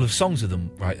couple of songs with them,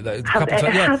 right?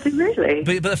 Have they really?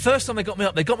 But the first time they got me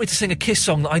up, they got me to sing a Kiss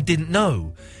song that I didn't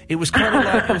know. It was kind of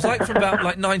like, it was like from about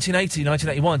like 1980,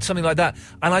 1981, something like that.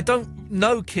 And I don't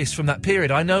know Kiss from that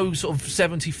period. I know sort of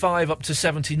 75 up to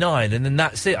 79, and then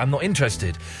that's it. I'm not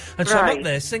interested. And so I'm up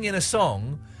there singing a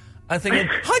song and thinking,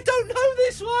 I don't know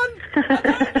this one! I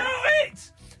don't know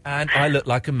it! And I look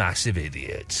like a massive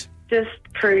idiot. Just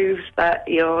proves that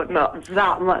you're not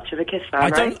that much of a Kiss fan,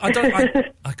 Can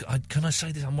I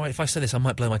say this? I'm worried if I say this, I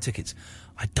might blow my tickets.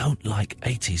 I don't like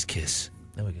 80s Kiss.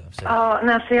 There we go. Oh,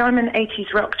 now see, I'm an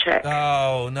 80s rock chick.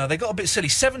 Oh, no, they got a bit silly.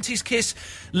 70s Kiss,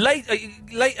 late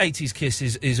 80s Kiss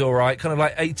is all right, kind of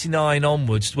like 89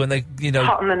 onwards, when they, you know...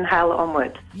 Hotter Than Hell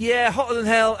onwards. Yeah, Hotter Than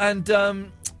Hell,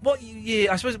 and, what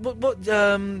year? I suppose,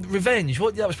 Revenge,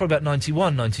 that was probably about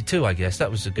 91, 92, I guess.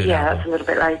 That was a good album. That's a little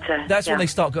bit later. That's when they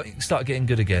start getting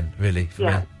good again, really, for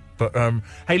me. But,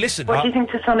 hey, listen... What do you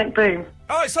think to Sonic Boom?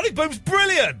 Oh, Sonic Boom's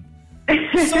brilliant!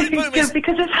 Sonic Boom is...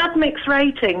 Because it's had mixed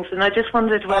ratings, and I just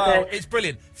wondered whether... Oh, it's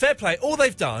brilliant. Fair play. All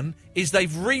they've done is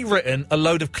they've rewritten a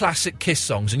load of classic Kiss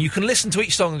songs, and you can listen to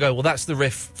each song and go, well, that's the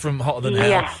riff from Hotter Than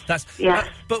Hell. Yes.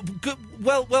 But good,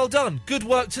 well done. Good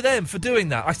work to them for doing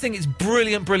that. I think it's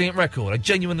brilliant, brilliant record. I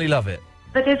genuinely love it.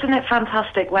 But isn't it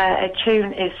fantastic where a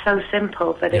tune is so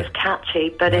simple that it's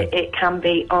catchy, but it can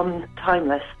be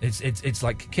timeless? It's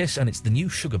like Kiss, and it's the new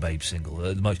Sugar Babe single.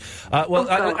 The most.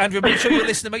 Andrew, make sure you're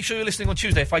listening. Make sure you're listening on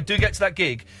Tuesday. If I do get to that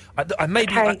gig, I may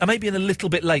be in a little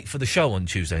bit late for the show on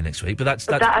Tuesday next week. But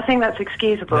I think that's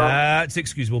excusable. That's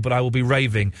excusable. But I will be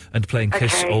raving and playing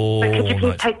Kiss all night. But could you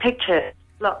please take pictures?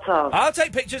 Lots of. I'll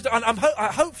take pictures.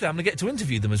 Hopefully, I'm going to get to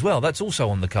interview them as well. That's also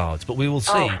on the cards, but we will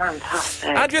see. Oh,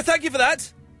 fantastic. Andrea, thank you for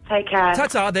that. Take care.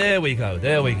 Ta-ta, there we go.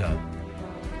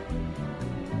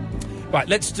 Right,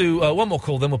 let's do one more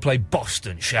call, then we'll play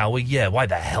Boston, shall we? Yeah, why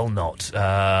the hell not?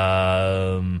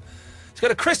 Let's go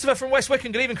to Christopher from West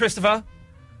Wickham. Good evening, Christopher.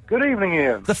 Good evening,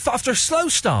 Ian. After a slow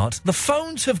start, the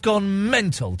phones have gone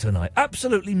mental tonight.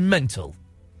 Absolutely mental.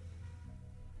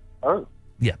 Oh.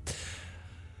 Yeah.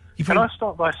 Can I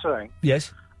start by saying...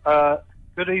 Yes.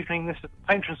 Good evening, this is the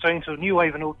patron saint of New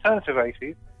Wave and Alternative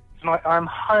 80s. Tonight I'm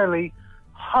highly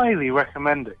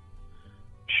recommending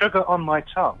Sugar on My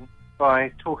Tongue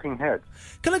by Talking Heads.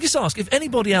 Can I just ask, if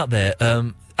anybody out there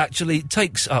actually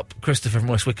takes up Christopher from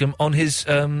West Wickham on his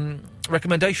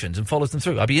recommendations and follows them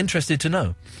through? I'd be interested to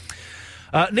know.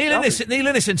 Neil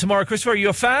Innes in tomorrow, Christopher. Are you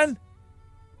a fan?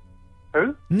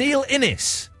 Who? Neil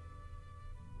Innes.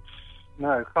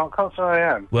 No, can't say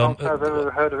I am. Well, can't say I've ever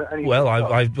heard of it. Well,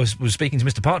 I was speaking to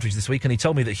Mr. Partridge this week, and he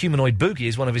told me that Humanoid Boogie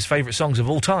is one of his favourite songs of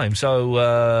all time.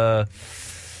 So,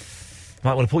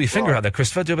 might want to pull your finger out there,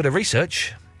 Christopher. Do a bit of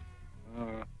research.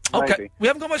 Okay, maybe. We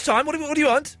haven't got much time. What do you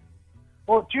want?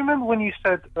 Well, do you remember when you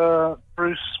said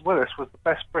Bruce Willis was the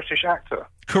best British actor?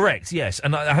 Correct. Yes,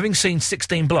 and having seen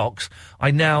 16 Blocks,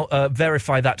 I now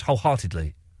verify that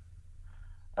wholeheartedly.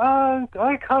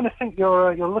 I kind of think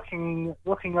you're looking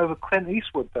over Clint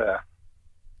Eastwood there.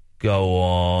 Go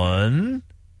on.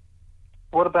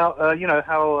 What about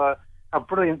how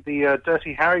brilliant the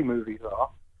Dirty Harry movies are,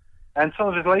 and some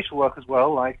of his later work as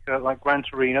well, like Gran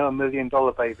Torino, $1 Million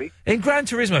Baby. In Gran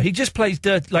Turismo, he just plays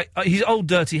he's old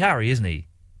Dirty Harry, isn't he?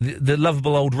 The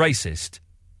lovable old racist.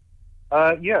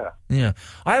 Yeah. Yeah.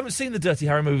 I haven't seen the Dirty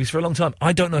Harry movies for a long time.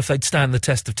 I don't know if they'd stand the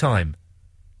test of time.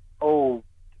 Oh.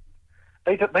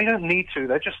 They don't need to.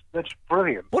 They're just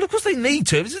brilliant. Well, of course they need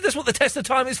to. That's what the test of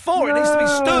time is for. It needs to be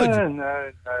stood.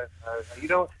 No. You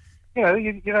don't.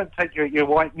 You don't take your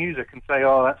white music and say,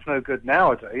 "Oh, that's no good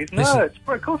nowadays." No,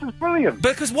 of course it's brilliant.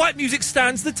 Because white music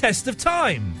stands the test of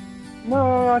time.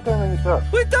 No, I don't think it does.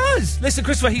 Well, it does. Listen,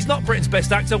 Christopher, he's not Britain's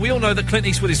best actor. We all know that Clint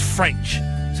Eastwood is French.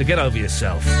 So get over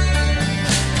yourself.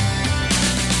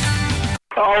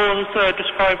 I was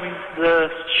describing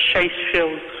the chase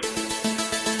fields.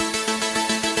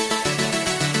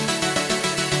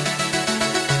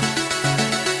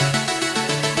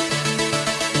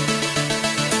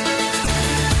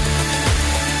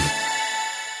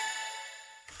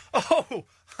 Oh,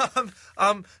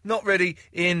 I'm not ready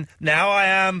in. Now I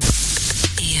am.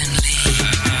 Ian Lee.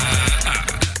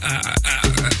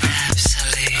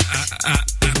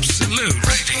 Absolute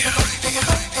Radio.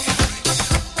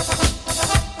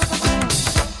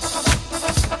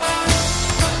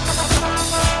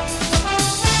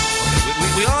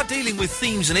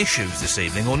 names and issues this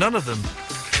evening, or none of them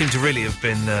seem to really have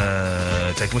been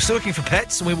taken. We're still looking for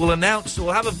pets, and we will announce,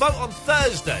 we'll have a vote on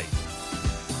Thursday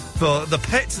for the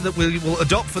pets that we will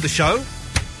adopt for the show.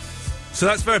 So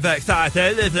that's very, very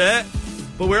exciting.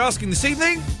 But we're asking this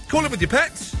evening, call in with your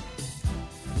pets.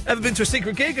 Ever been to a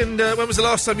secret gig, and when was the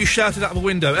last time you shouted out of a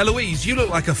window? Eloise, you look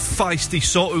like a feisty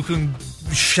sort who can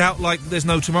shout like there's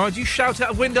no tomorrow. Do you shout out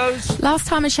of windows? Last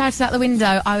time I shouted out the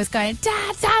window, I was going,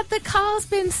 Dad, the car's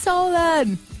been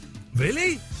stolen.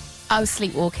 Really? I was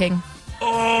sleepwalking.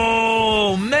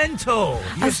 Oh, mental!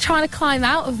 I was trying to climb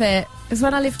out of it. It was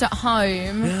when I lived at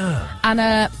home. Yeah. And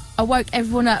I woke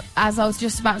everyone up as I was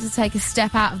just about to take a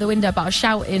step out of the window, but I was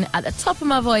shouting at the top of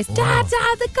my voice, Dad,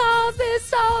 the car's been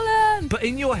stolen! But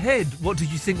in your head, what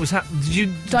did you think was happening? Did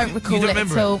you... Don't recall you don't it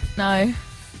remember at all, it? no.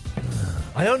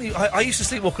 I used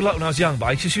to sleepwalk a lot when I was young, but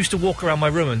I just used to walk around my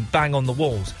room and bang on the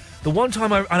walls. The one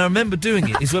time I remember doing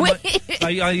it is when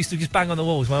I used to just bang on the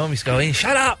walls. My mum used to go, "Hey,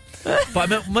 shut up!"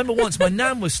 But I remember once my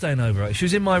nan was staying over. Right? She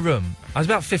was in my room. I was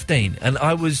about 15, and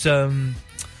I was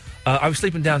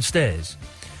sleeping downstairs.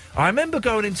 I remember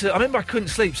I couldn't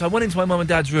sleep, so I went into my mum and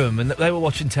dad's room, and they were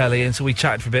watching telly, and so we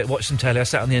chatted for a bit, watched some telly. I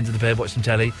sat on the end of the bed, watched some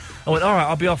telly. I went, all right,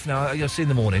 I'll be off now. I'll see you in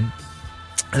the morning.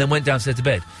 And then went downstairs to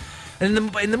bed. And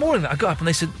in the morning, I got up, and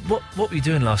they said, what were you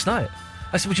doing last night?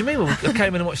 I said, what do you mean? Well, I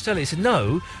came in and watched telly. He said,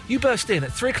 no, you burst in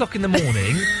at 3 o'clock in the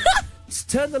morning,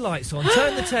 turned the lights on,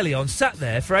 turned the telly on, sat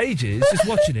there for ages, just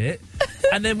watching it.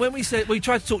 And then when we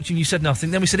tried to talk to you and you said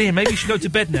nothing, then we said, Ian, maybe you should go to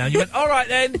bed now. And you went, all right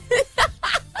then.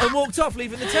 And walked off,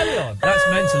 leaving the telly on. That's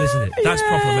mental, isn't it? That's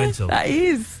proper mental. That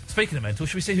is. Speaking of mental,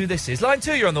 should we see who this is? Line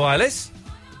 2, you're on the wireless.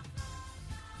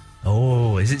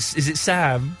 Oh, is it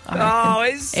Sam? Oh,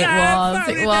 it's Sam.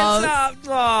 It was.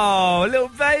 Oh, little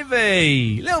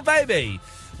baby. We've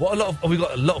got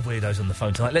a lot of weirdos on the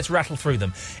phone tonight. Let's rattle through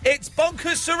them. It's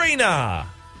Bonkers Serena.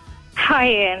 Hi,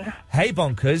 Ian. Hey,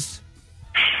 Bonkers.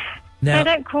 Now, no,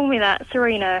 don't call me that,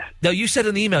 Serena. No, you said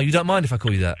in the email you don't mind if I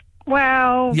call you that.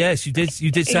 Well... Yes, you did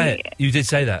say it. You did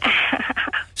say that.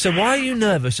 So why are you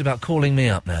nervous about calling me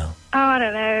up now? Oh, I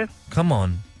don't know. Come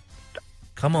on.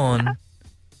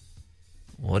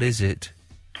 What is it?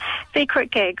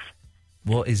 Secret gigs.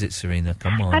 What is it, Serena?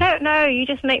 Come on. I don't know. You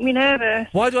just make me nervous.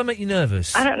 Why do I make you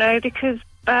nervous? I don't know, because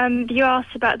you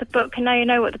asked about the book, and now you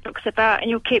know what the book's about, and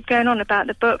you'll keep going on about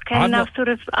the book, and I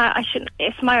shouldn't...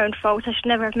 It's my own fault. I should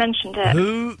never have mentioned it.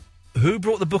 Who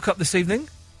brought the book up this evening?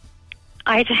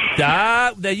 I did.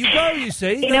 There you go, you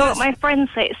see. You know what my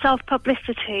friends say? It's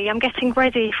self-publicity. I'm getting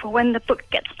ready for when the book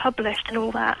gets published and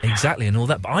all that. Exactly, and all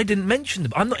that. But I didn't mention the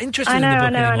book. I'm not interested in the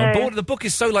book anymore. The book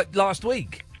is so like last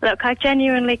week. Look, I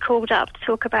genuinely called up to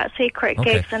talk about secret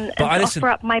gigs and offer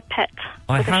up my pet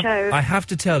for the show. I have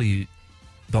to tell you,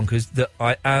 Bonkers, that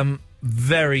I am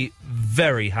very,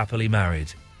 very happily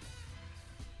married.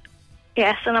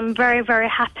 Yes, and I'm very, very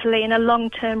happily in a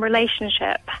long-term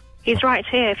relationship. He's right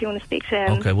here if you want to speak to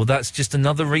him. Okay, well, that's just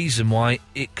another reason why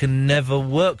it can never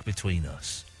work between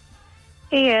us.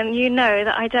 Ian, you know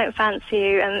that I don't fancy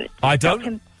you, and... I don't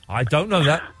know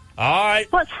that.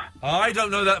 What? I don't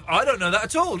know that. I don't know that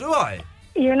at all, do I?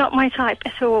 You're not my type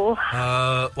at all.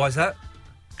 Why is that?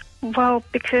 Well,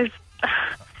 because...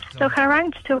 Look, I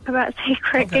rang to talk about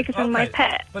secret gigs and my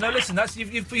pet. But no, listen,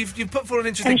 you've put forward an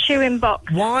interesting... And shoe-in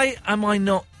box. Why am I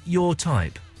not your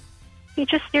type?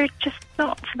 You're just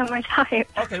not my type.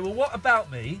 Okay, well, what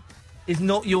about me is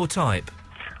not your type?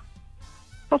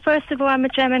 Well, first of all, I'm a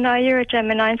Gemini, you're a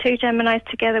Gemini, and two Geminis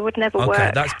together would never work.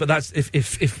 Okay, that's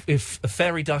if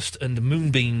fairy dust and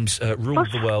moonbeams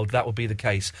ruled the world, that would be the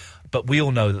case. But we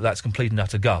all know that that's complete and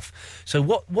utter guff. So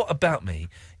what about me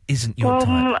isn't your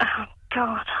type? Oh,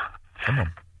 God. Come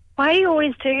on. Why do you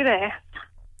always do this?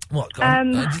 What?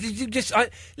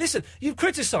 Listen, you've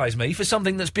criticised me for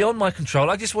something that's beyond my control.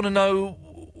 I just want to know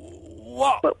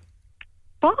what.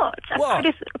 What?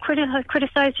 I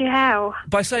criticised you how?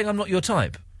 By saying I'm not your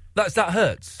type. That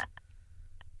hurts.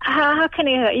 How can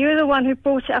it hurt? You're the one who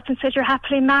brought it up and said you're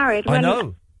happily married. I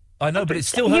know, but it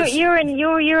still hurts. You're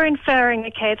inferring,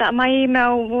 okay, that my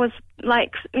email was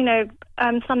like,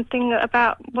 something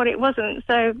about what it wasn't.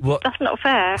 So that's not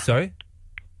fair. Sorry.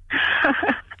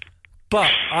 But,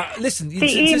 listen...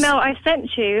 The email I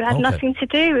sent you had nothing to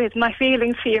do with my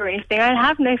feelings for you or anything. I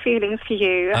have no feelings for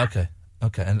you. Okay.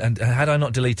 And had I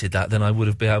not deleted that, then I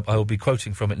would be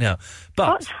quoting from it now.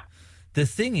 But the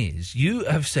thing is, you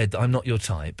have said that I'm not your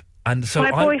type, and so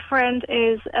my boyfriend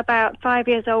is about 5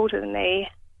 years older than me.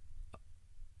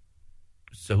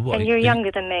 So what? And you're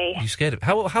younger than me. Are you scared of...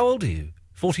 How old are you?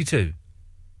 42?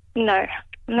 No,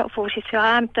 I'm not 42.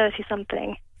 I am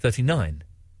 30-something. 39?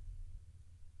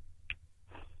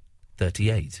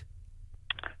 38.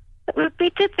 We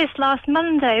did this last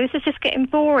Monday. This is just getting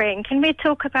boring. Can we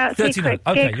talk about 39. secret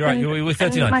Okay, gigs you're right. and, You're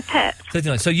 39. and my pets?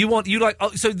 39. So you like.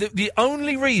 Oh, so the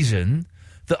only reason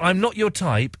that I'm not your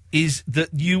type is that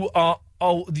you are.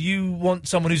 Oh, you want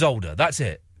someone who's older. That's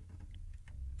it.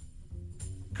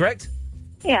 Correct?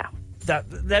 Yeah.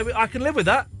 I can live with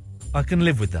that. I can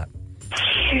live with that.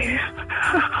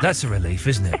 That's a relief,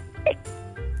 isn't it?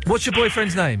 What's your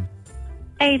boyfriend's name?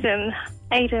 Aiden.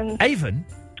 Avon?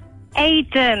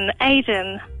 Aiden.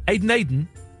 Aiden? Aiden,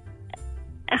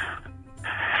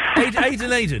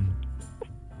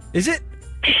 Is it?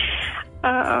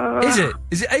 Is it?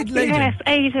 Is it Aiden? Yes,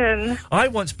 Aiden. I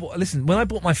once bought... Listen, when I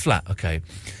bought my flat, okay,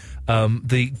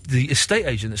 the estate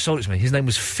agent that sold it to me, his name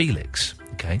was Felix,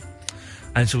 okay?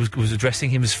 And so was addressing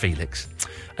him as Felix.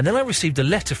 And then I received a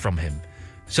letter from him.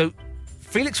 So,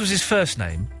 Felix was his first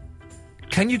name.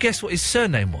 Can you guess what his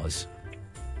surname was?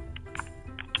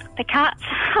 The cat.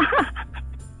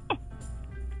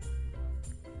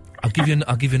 I'll give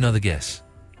you another guess.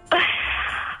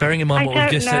 Bearing in mind what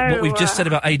we've just said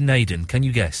about Aiden. Can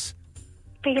you guess?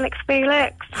 Felix.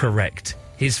 Correct.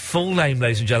 His full name,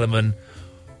 ladies and gentlemen,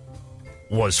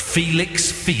 was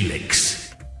Felix.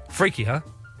 Freaky, huh?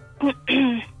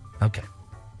 Okay.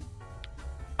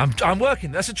 I'm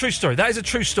working. That's a true story. That is a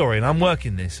true story, and I'm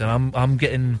working this, and I'm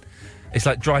getting. It's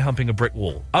like dry humping a brick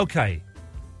wall. Okay.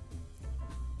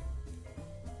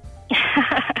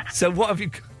 So what have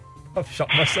you? I've shot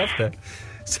myself there.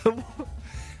 So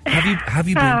have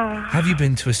you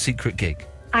been to a secret gig?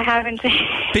 I haven't.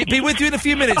 Be with you in a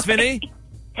few minutes, Vinny.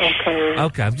 Okay.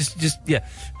 Okay. I'm just yeah.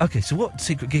 Okay. So what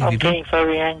secret gig have you been? I'm getting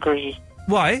very angry.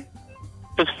 Why?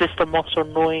 Because this is the most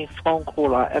annoying phone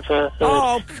call I ever heard.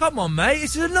 Oh, come on, mate.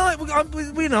 It's a night.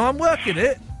 We know I'm working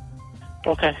it.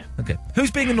 Okay. Okay.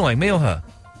 Who's being annoying, me or her?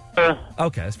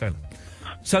 Okay, that's fair enough.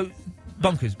 So,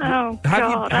 Bonkers. Oh,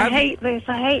 God. I hate this.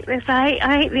 I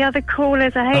hate the other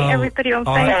callers. I hate everybody on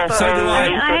Facebook. So do I.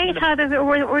 I hate how they've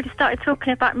already started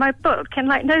talking about my book, and,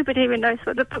 nobody even knows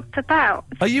what the book's about.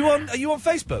 Are you on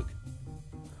Facebook?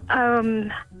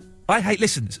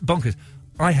 Listen, Bonkers.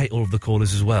 I hate all of the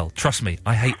callers as well. Trust me,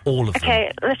 I hate all of them.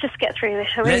 Okay, let's just get through this,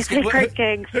 shall we? Secret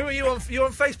gigs. Who are you on? You're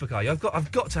on Facebook, are you?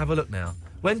 I've got to have a look now.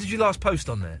 When did you last post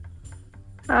on there?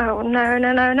 Oh, no.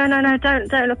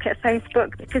 Don't look at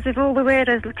Facebook, because if all the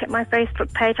weirdos look at my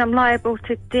Facebook page, I'm liable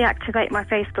to deactivate my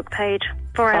Facebook page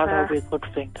forever. That would be a good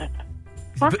thing, then.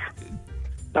 What?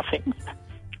 Nothing.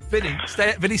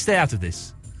 Vinny, stay out of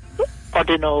this. I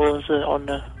didn't know it was on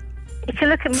the... You can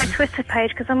look at my Twitter page,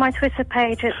 because on my Twitter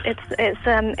page it's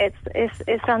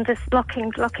under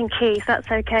locking keys. That's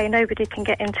okay. Nobody can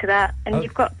get into that. And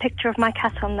you've got a picture of my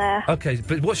cat on there. Okay,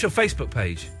 but what's your Facebook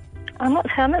page? I'm not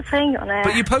saying it on there.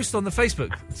 But you post on the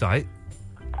Facebook site.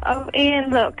 Oh,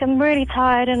 Ian, look, I'm really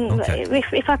tired, and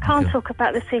if I can't talk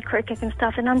about the secret gig and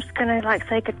stuff, then I'm just going to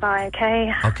say goodbye.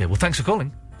 Okay. Okay. Well, thanks for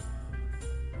calling.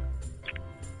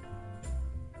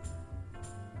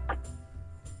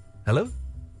 Hello?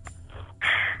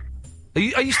 Are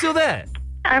you still there?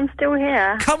 I'm still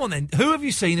here. Come on then. Who have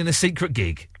you seen in a secret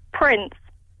gig? Prince.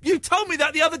 You told me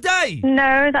that the other day.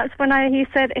 No, that's when he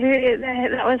said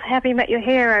that was Have You Met Your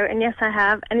Hero? And yes, I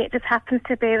have. And it just happens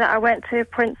to be that I went to a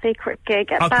Prince secret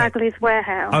gig at Bagley's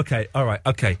Warehouse. Okay, all right,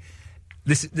 okay.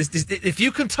 This, if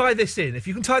you can tie this in, with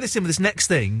this next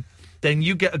thing, then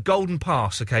you get a golden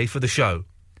pass, okay, for the show.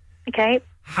 Okay.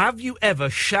 Have you ever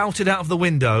shouted out of the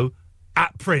window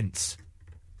at Prince?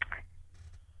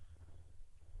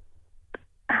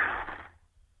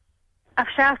 I've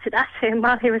shouted at him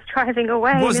while he was driving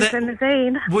away in his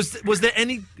limousine. Was there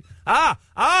any... hang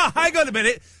on a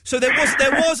minute. So there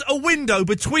was a window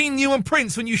between you and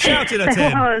Prince when you shouted at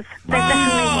him? There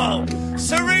definitely was.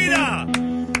 Serena!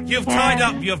 You've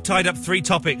tied up 3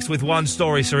 topics with one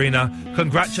story, Serena.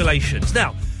 Congratulations.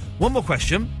 Now, one more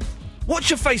question. What's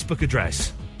your Facebook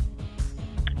address?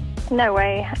 No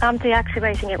way. I'm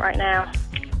deactivating it right now.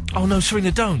 Oh, no,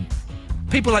 Serena, don't.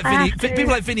 People like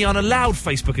Vinny aren't allowed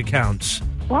Facebook accounts.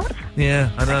 What? Yeah,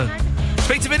 I know.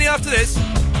 Speak to Vinny after this.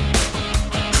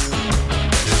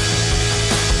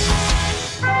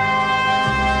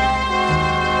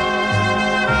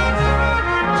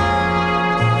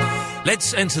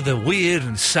 Let's enter the weird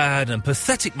and sad and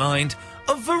pathetic mind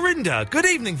of Verinda. Good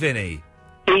evening, Vinny.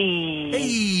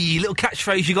 Hey, little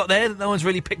catchphrase you got there that no one's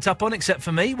really picked up on except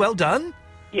for me. Well done.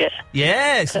 Yeah.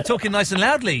 Yes, I'm talking nice and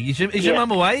loudly. Is your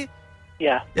mum away?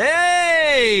 Yeah.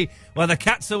 Hey! Well, the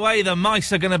cat's away, the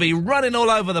mice are going to be running all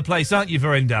over the place, aren't you,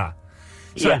 Verinda?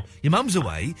 So, your mum's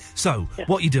away, so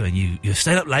what are you doing? You're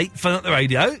staying up late, filling up the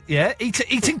radio, yeah?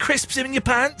 Eating crisps in your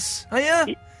pants, are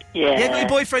you? Yeah. Yeah, got your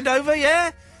boyfriend over,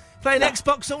 yeah? Playing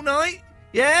Xbox all night,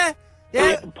 yeah?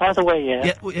 Yeah. By the way,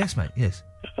 Yeah. Well, yes, mate. Yes.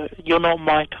 You're not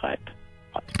my type.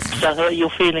 Does that hurt your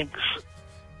feelings?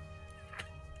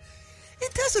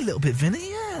 It does a little bit,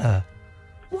 Vinny. Yeah.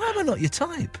 Why am I not your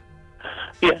type?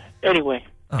 Yeah. Anyway.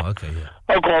 Oh, okay. Yeah.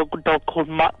 I've got a dog called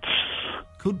Mutz.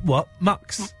 Called what?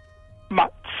 Mux.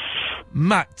 Mutz.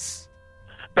 Mutz.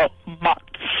 No, Mutz.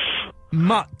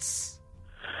 Mutz.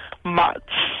 Mutz.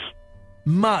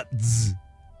 Mutz.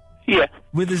 Yeah.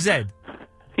 With a Z.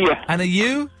 Yeah. And a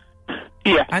U.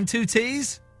 Yeah. And 2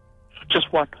 T's.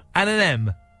 Just one. And an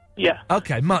M. Yeah.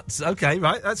 Okay, Mutz. Okay,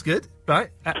 right. That's good. Right.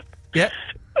 Yeah.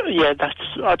 Yeah,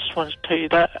 I just wanted to tell you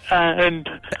that. And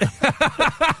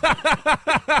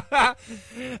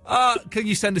can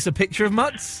you send us a picture of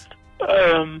Mutz?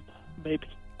 Maybe.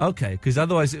 Okay, because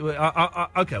otherwise,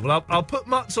 okay. Well, I'll put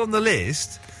Mutz on the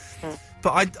list,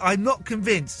 but I'm not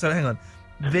convinced. So hang on,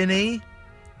 Vinny,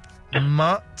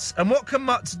 Mutz, and what can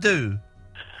Mutz do?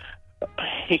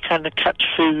 He can catch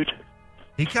food.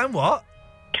 He can what?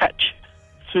 Catch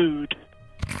food.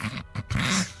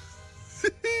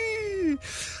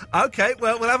 Okay,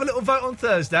 well, we'll have a little vote on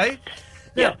Thursday.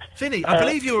 Yeah. Vinny, I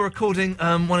believe you were recording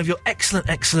one of your excellent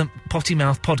potty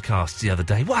mouth podcasts the other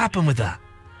day. What happened with that?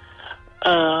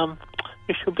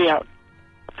 It should be out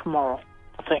tomorrow,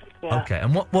 I think. Yeah. Okay,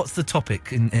 and what's the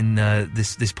topic in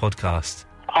this podcast?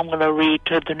 I'm going to read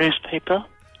the newspaper,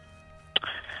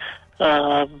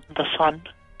 The Sun.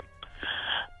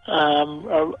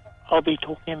 I'll be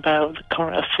talking about the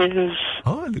current affairs.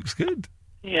 Oh, it looks good.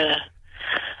 Yeah.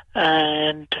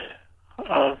 And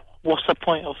what's the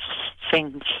point of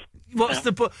things? What's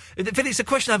the point? It's a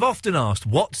question I've often asked.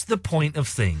 What's the point of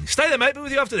things? Stay there, mate. Be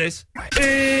with you after this.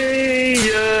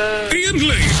 Ian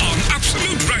Lee on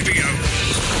Absolute Radio.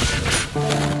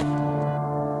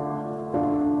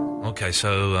 Okay,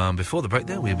 so before the break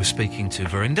there, we were speaking to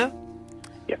Verinda.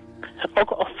 Yeah. I've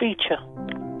got a feature.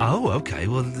 Oh, okay.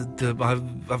 Well,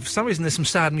 for some reason there's some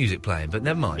sad music playing, but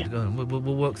never mind. Go on, we'll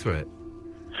work through it.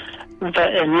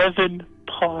 The 11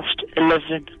 past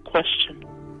 11 question.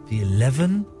 The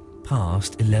 11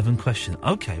 past 11 question.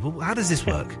 Okay, well, how does this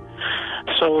work?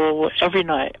 So, every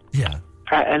night, Yeah.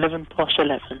 at 11 past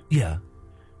 11, Yeah.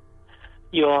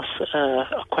 you ask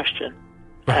a question,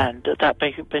 and that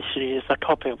basically is the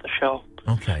topic of the show.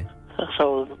 Okay.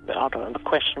 So, I don't know, the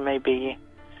question may be,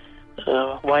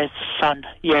 why is the sun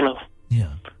yellow?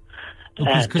 Yeah.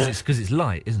 Because it's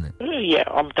light, isn't it? Yeah,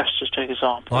 that's just an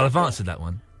example. Well, I've answered that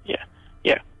one.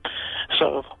 Yeah.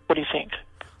 So, what do you think?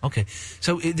 Okay,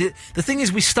 so the thing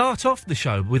is, we start off the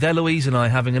show with Eloise and I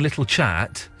having a little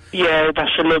chat. Yeah,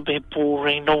 that's a little bit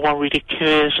boring. No one really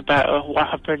cares about what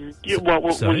happened,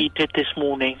 what you did this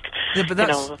morning. Yeah, but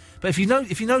but if you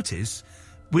notice,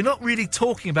 we're not really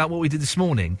talking about what we did this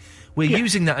morning. We're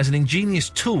using that as an ingenious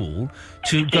tool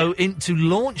to go in to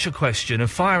launch a question and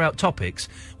fire out topics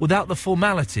without the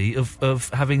formality of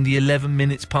having the 11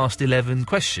 minutes past 11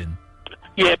 question.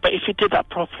 Yeah, but if you did that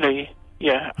properly,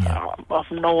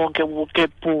 no one will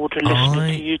get bored of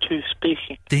listening to you two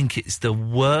speaking. I think it's the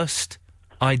worst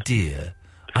idea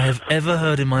I have ever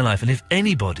heard in my life. And if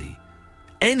anybody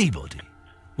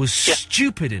was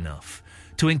stupid enough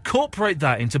to incorporate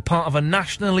that into part of a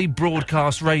nationally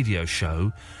broadcast radio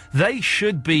show, they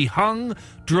should be hung,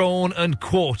 drawn and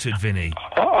quartered, Vinny.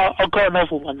 I've got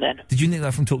another one then. Did you nick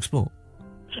that from TalkSport?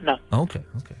 No. Oh, okay.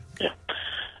 Yeah.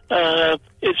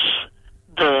 It's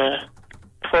the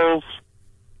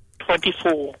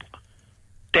 12:24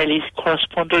 Daily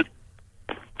Correspondent.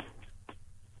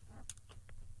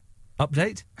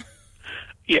 Update?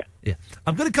 Yeah. Yeah.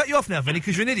 I'm going to cut you off now, Vinny,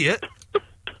 because you're an idiot.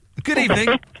 Good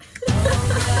evening.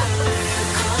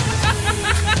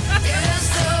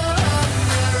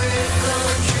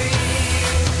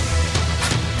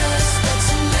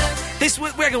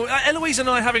 Eloise and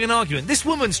I are having an argument. This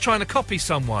woman's trying to copy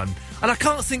someone, and I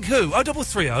can't think who.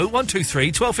 0330 123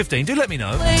 1215. Do let me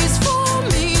know.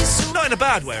 Not in a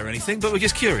bad way or anything, but we're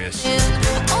just curious.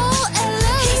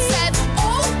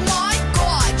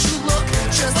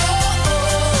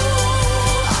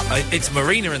 It's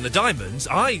Marina and the Diamonds.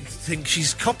 I think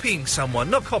she's copying someone.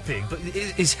 Not copying, but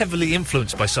is heavily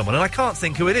influenced by someone, and I can't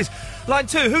think who it is. Line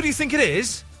 2, who do you think it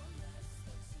is?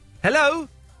 Hello?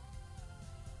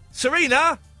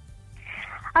 Serena?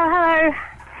 Oh, hello.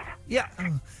 Yeah.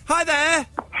 Hi there.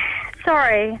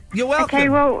 Sorry. You're welcome. Okay,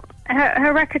 well,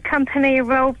 her record company,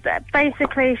 well,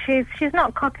 basically, she's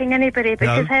not copying anybody,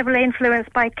 but she's heavily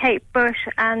influenced by Kate Bush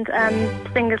and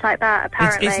singers like that,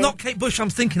 apparently. It's not Kate Bush I'm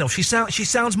thinking of. She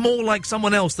sounds more like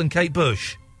someone else than Kate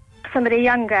Bush. Somebody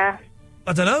younger.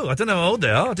 I don't know how old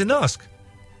they are. I didn't ask.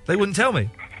 They wouldn't tell me.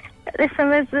 Listen,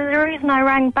 there's the reason I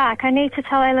rang back. I need to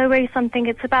tell Eloise something.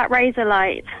 It's about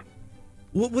Razorlight.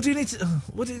 What do you need to...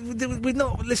 we're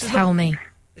not... Tell me.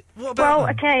 What about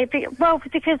them? Okay,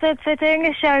 because they're doing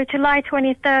a show July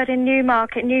 23rd in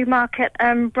Newmarket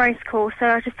Racecourse, so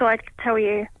I just thought I'd tell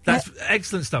you. That's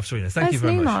excellent stuff, Serena. Thank you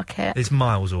very Newmarket? much. It's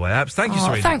miles away. Thank you,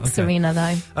 Serena. Thanks, Serena,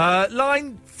 though.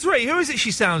 Line 3, who is it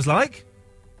she sounds like? Is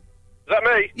that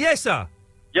me? Yes, sir.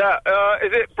 Yeah,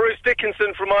 is it Bruce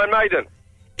Dickinson from Iron Maiden?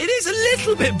 It is a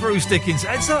little bit Bruce Dickinson.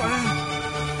 It's not,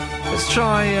 let's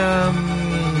try,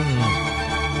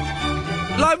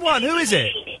 Line 1, who is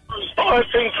it? I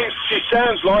think she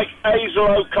sounds like Hazel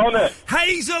O'Connor.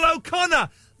 Hazel O'Connor!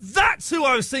 That's who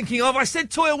I was thinking of. I said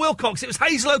Toya Wilcox. It was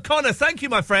Hazel O'Connor. Thank you,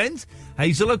 my friend.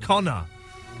 Hazel O'Connor.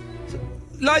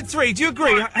 Line 3, do you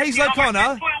agree? Hazel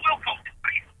O'Connor?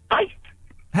 Hey.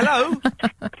 Hello?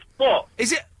 What?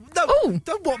 Is it... No,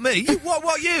 don't what me.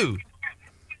 What you?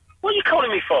 What are you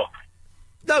calling me for?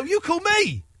 No, you call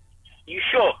me. You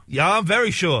sure? Yeah, I'm very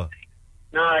sure.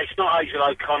 No, it's not Hazel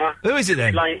O'Connor. Who is it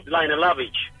then? Lena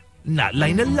Lovitch. No,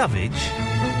 Lena Lovitch.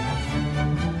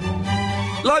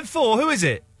 Line 4, who is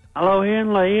it? Hello,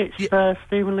 Ian Lee. It's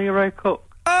Stephen Leroy Cook.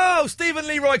 Oh, Stephen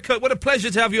Leroy Cook. What a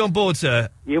pleasure to have you on board, sir.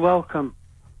 You're welcome.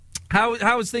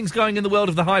 How's things going in the world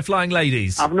of the high-flying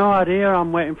ladies? I've no idea.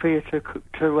 I'm waiting for you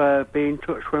to be in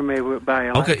touch with me by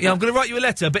a letter. Okay, yeah, I'm going to write you a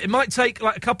letter, but it might take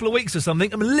like a couple of weeks or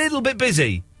something. I'm a little bit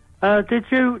busy. Did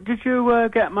you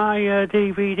get my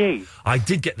DVD? I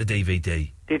did get the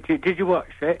DVD. Did you watch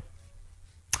it?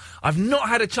 I've not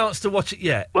had a chance to watch it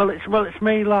yet. Well, it's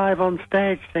me live on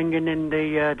stage singing in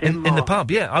the in the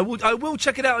pub. Yeah, I will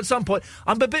check it out at some point.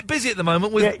 I'm a bit busy at the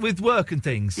moment with work and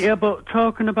things. Yeah, but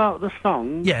talking about the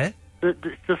song, yeah, that's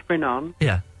just been on.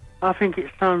 Yeah, I think it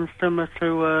sounds similar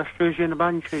to Susie and the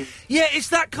Banshees. Yeah, it's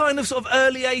that kind of sort of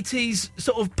early '80s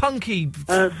sort of punky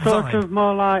sort vibe. of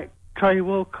more like Toya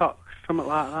Wilcox, something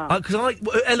like that. Because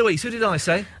Eloise, who did I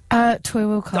say? Toya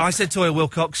Wilcox. I said Toya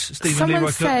Wilcox, Stephen Leroy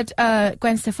Cook. Someone said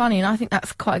Gwen Stefani, and I think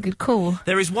that's quite a good call.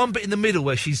 There is one bit in the middle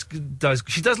where she does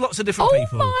lots of different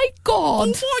people. Oh my god!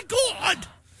 Oh my god!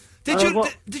 Did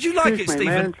you like it, Stephen?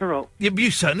 May I interrupt?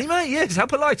 You certainly may. Yes, how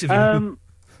polite of you.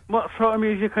 What sort of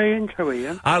music are you into,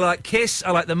 Ian? I like Kiss.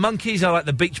 I like the Monkees. I like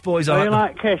the Beach Boys. Do you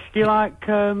like Kiss? Do you like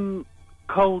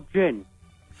Cold Gin?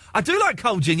 I do like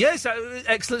Cold Gin. Yes,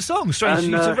 excellent song. Strange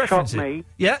use of references. Shock Me.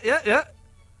 Yeah.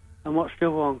 And what's the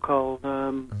other one called?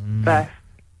 Beth.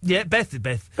 Yeah, Beth.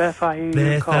 Beth, I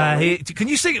hear you calling. Can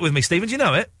you sing it with me, Stephen? Do you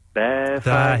know it? Beth,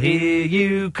 I hear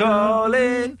you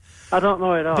calling. I don't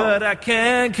know it all. But I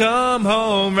can't come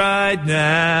home right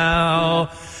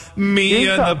now. Me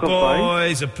and the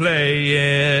boys are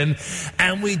playing,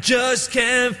 and we just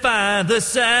can't find the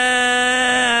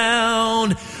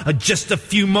sound. Just a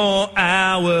few more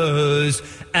hours,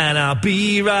 and I'll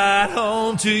be right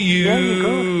home to you. Yeah, you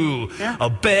go. Yeah. Oh,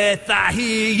 Beth, I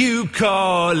hear you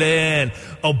calling.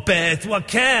 Oh, Beth, what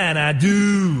can I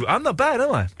do? I'm not bad,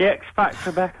 am I? The X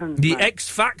Factor beckons. The X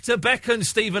Factor beckons,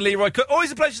 Stephen Leroy Cook.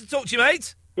 Always a pleasure to talk to you,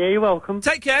 mate. Yeah, you're welcome.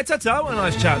 Take care, ta-ta. What a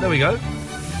nice chat. There we go.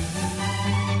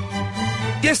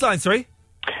 Yes, line 3.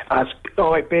 All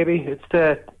right, baby. It's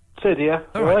Sid here.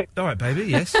 All right, baby.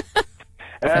 Yes.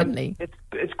 Friendly.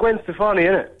 It's Gwen Stefani,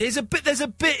 isn't it? There's a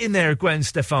bit in there of Gwen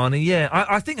Stefani. Yeah,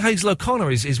 I think Hazel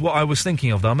O'Connor is what I was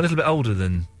thinking of. Though I'm a little bit older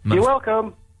than. You're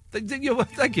welcome. Thank you.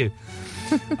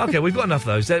 Okay, we've got enough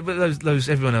of those. Those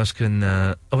everyone else can.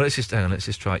 Let's just hang on. Let's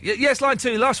just try. Yes, line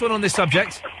 2. Last one on this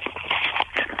subject.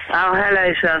 Oh,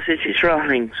 hello, Sausage. It's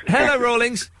Rawlings. Hello,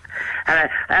 Rawlings. Hello.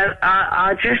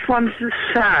 I just wanted to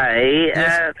say,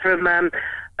 from,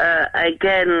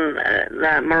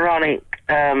 that moronic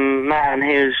man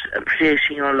who's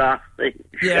producing your last show.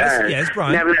 Yes,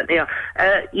 Brian. Never let me on.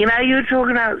 You know, you were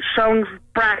talking about songs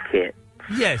bracket.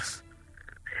 Yes.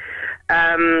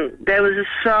 There was a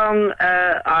song,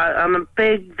 I'm a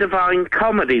big Divine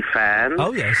Comedy fan.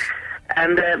 Oh, yes.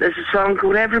 And there's a song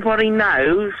called Everybody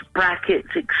Knows,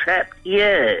 brackets except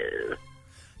you.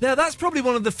 Now, that's probably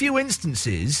one of the few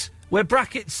instances where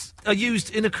brackets are used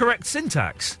in a correct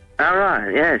syntax. All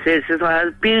right, yes, it's like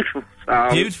a beautiful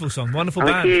song. Beautiful song, wonderful I'm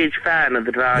band. a huge fan of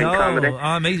the Divine Comedy.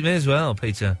 Me as well,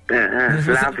 Peter. It's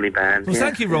a lovely band. Well,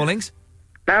 thank you, Rawlings.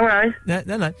 No worries.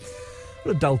 No.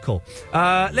 What a dull call.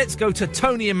 Let's go to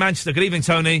Tony in Manchester. Good evening,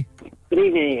 Tony. Good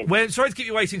evening. Sorry to keep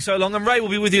you waiting so long, and Ray will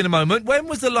be with you in a moment. When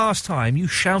was the last time you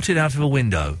shouted out of a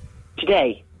window?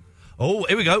 Today. Oh,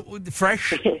 here we go.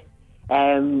 Fresh.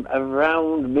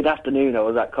 Around mid-afternoon, I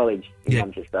was at college in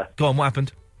Manchester. Go on, what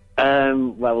happened?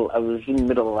 Well, I was in the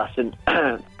middle of a lesson,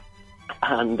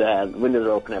 and the windows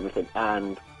are open and everything,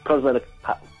 and because we're the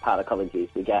part of the college is,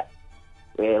 we get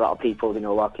a lot of people,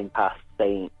 walking past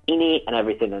saying "ini" and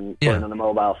everything, and going on the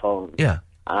mobile phone. Yeah.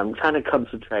 And I'm trying to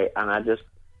concentrate, and I just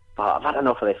thought, I've had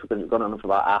enough of this. We've been going on for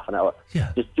about half an hour.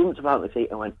 Yeah. Just jumped about the seat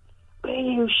and went, will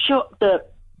you shut the...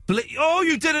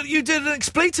 you did an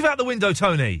expletive out the window,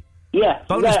 Tony. Yeah,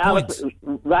 Bonus right points.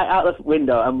 Right out the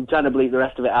window. I'm trying to bleep the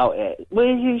rest of it out here.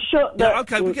 Will you shut the... Yeah,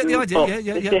 okay, we get the idea.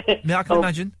 Yeah. Yeah, I can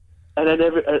imagine. And then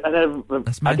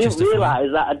I didn't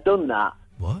realise that I'd done that.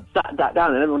 What? Sat that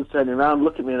down, and everyone's turning around,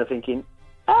 looking at me, and I'm thinking,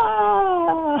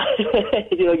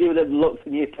 giving them looks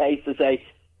in your face to say,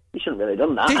 you shouldn't really have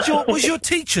done that. Was your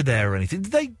teacher there or anything?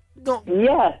 Did they not?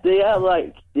 Yeah, they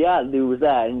was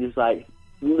there, and just like,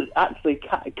 actually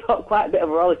got quite a bit of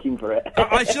a rollicking for it.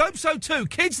 I should hope so too.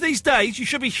 Kids these days, you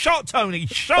should be shot, Tony.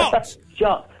 Shot!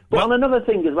 Shot. But on another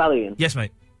thing as well, Ian. Yes,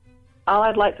 mate. All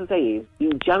I'd like to say is,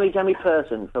 you jammy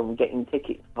person from getting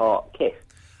tickets for Kiss.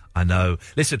 I know.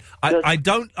 Listen, I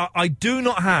do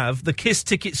not have the Kiss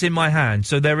tickets in my hand,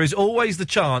 so there is always the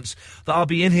chance that I'll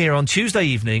be in here on Tuesday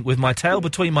evening with my tail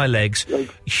between my legs,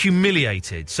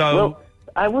 humiliated. So, well,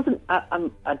 I wasn't. I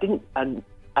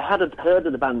had heard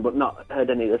of the band, but not heard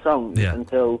any of the songs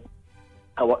until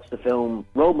I watched the film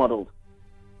Role Models.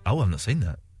 Oh, I've not seen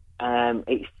that.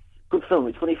 It's a good film.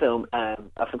 It's a funny film. I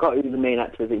forgot who the main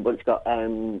actor is, but it's got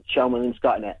Sean William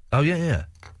Scott in it. Oh yeah.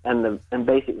 And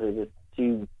basically the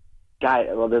two guys,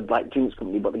 well, they're like drinks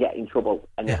company, but they get in trouble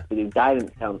and they have to do guidance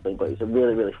counselling. But it's a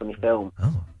really, really funny film.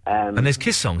 Oh. And there's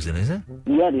Kiss songs in it, is there?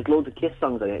 Yeah, there's loads of Kiss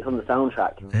songs in it. It's on the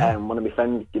soundtrack. Yeah. One of my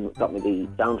friends got me the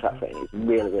soundtrack for it, and it's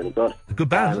really, really good. A good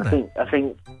band, isn't it? I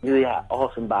think, yeah,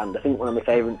 awesome band. I think one of my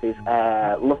favourites is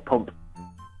Love Pump.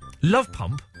 Love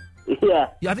Pump? Yeah.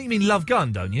 I think you mean Love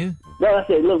Gun, don't you? No, that's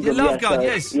it, Love Gun. Love Gun,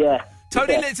 yes. Yeah.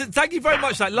 Tony Litton, thank you very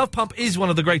much. That Love Pump is one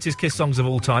of the greatest Kiss songs of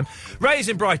all time. Ray's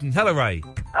in Brighton. Hello, Ray.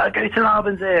 Gayton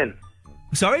Albans in.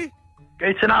 Sorry?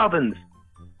 Gayton Albans.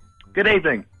 Good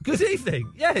evening. Good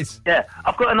evening, yes. Yeah,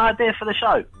 I've got an idea for the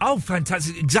show. Oh,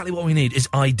 fantastic. Exactly what we need is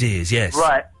ideas, yes.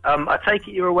 Right, I take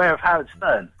it you're aware of Howard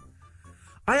Stern?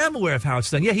 I am aware of Howard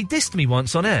Stern. Yeah, he dissed me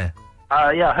once on air.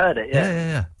 Yeah, I heard it,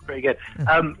 Yeah. Pretty good.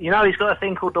 You know he's got a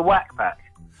thing called the Whack Pack?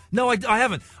 No, I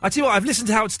haven't. I tell you what, I've listened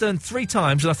to Howard Stern 3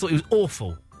 times and I thought he was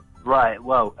awful. Right,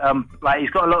 well, he's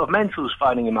got a lot of mentals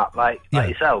phoning him up, like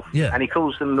yourself. Yeah. And he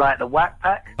calls them, like, the Whack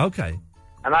Pack. Okay.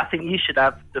 And I think you should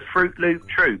have the Fruit Loop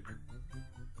Troop.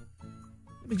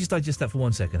 Let me just digest that for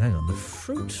 1 second. Hang on. The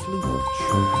Fruit Loop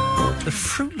Troop. The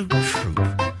Fruit Loop Troop.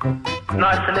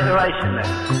 Nice alliteration there.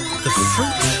 The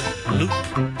Fruit Loop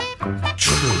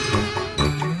Troop.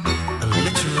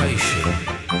 Alliteration.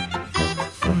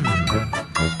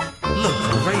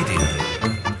 Local radio.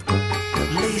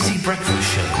 Lazy breakfast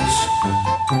shows.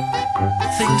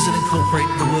 Things that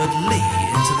incorporate the word Lee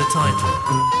into the title.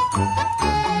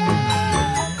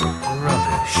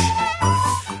 Rubbish.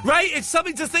 Ray, it's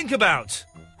something to think about.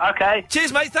 Okay.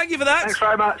 Cheers, mate. Thank you for that. Thanks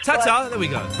very much. Ta-ta. There we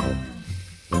go.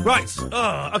 Right.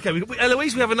 Okay.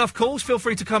 Eloise, we have enough calls. Feel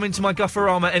free to come into my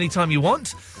Guffarama anytime you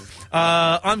want.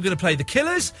 I'm going to play The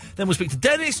Killers. Then we'll speak to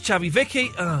Dennis, Chavy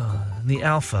Vicky, and the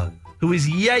Alpha, who is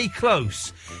yay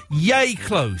close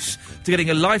to getting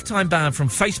a lifetime ban from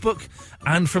Facebook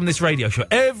and from this radio show.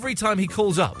 Every time he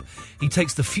calls up, he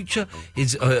takes the future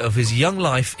of his young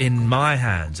life in my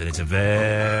hands, and it's a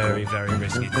very, very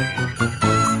risky thing.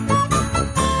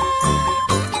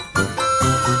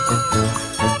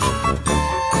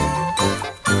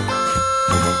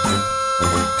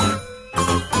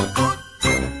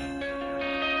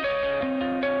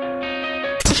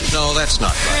 No, that's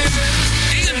not right.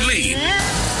 Ian Lee.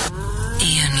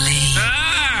 Ian Lee.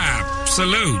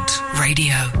 Absolute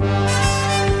Radio.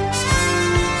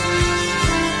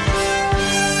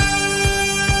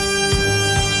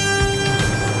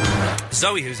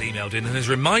 Zoe, who's emailed in and has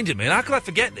reminded me, and how could I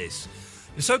forget this?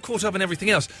 I'm so caught up in everything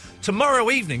else.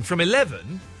 Tomorrow evening from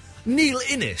 11, Neil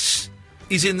Innes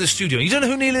is in the studio. You don't know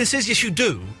who Neil Innes is? Yes, you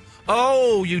do.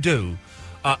 Oh, you do.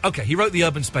 Okay, he wrote The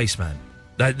Urban Spaceman.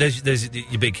 There's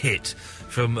your big hit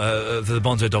from the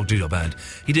Bonzo Dog Doodle Band.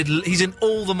 He's in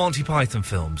all the Monty Python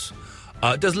films.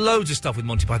 Does loads of stuff with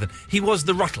Monty Python. He was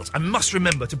the Ruttles. I must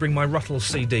remember to bring my Ruttles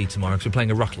CD tomorrow because we're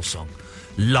playing a Ruttles song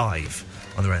live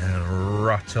on the radio.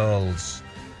 Ruttles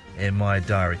in my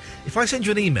diary. If I send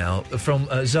you an email from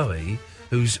Zoe,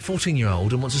 who's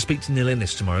 14-year-old and wants to speak to Neil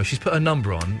Innes tomorrow, she's put her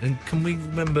number on, and can we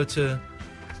remember to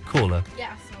call her?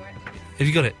 Yeah, I saw it. Have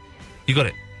you got it? You got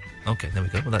it? Okay, there we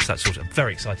go. Well, that's that sort of... I'm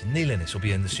very excited. Neil Innes will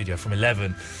be in the studio from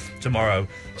 11 tomorrow,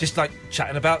 just, like,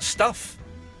 chatting about stuff.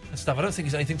 And stuff. I don't think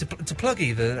he's anything to plug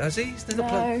either, has he?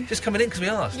 No. Just coming in because we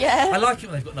asked. Yeah. I like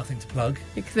it when they've got nothing to plug.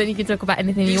 Because then you can talk about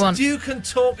anything you want. You can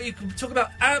talk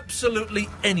about absolutely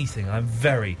anything. I'm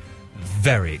very,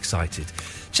 very excited.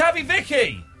 Chavy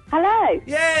Vicky! Hello.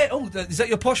 Yeah. Oh, is that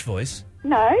your posh voice?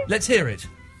 No. Let's hear it.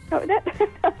 Oh, no.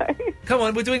 Come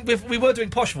on, we were doing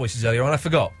posh voices earlier on. I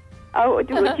forgot. Oh,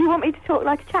 do you want me to talk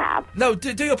like a chap? No,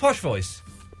 do your posh voice.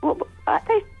 Well,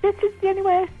 this is the only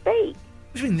way I speak.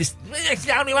 What do you mean this? It's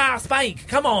the only way I speak.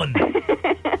 Come on.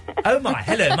 Oh my,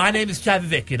 hello. My name is Chavi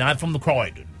Vick, and I'm from the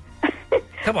Croydon.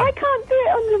 Come on. I can't do it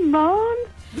on demand.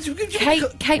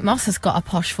 Kate Moss has got a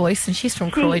posh voice, and she's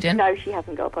from Croydon. No, she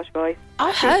hasn't got a posh voice.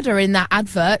 I heard her in that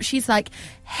advert. She's like,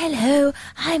 "Hello,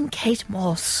 I'm Kate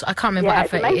Moss." I can't remember what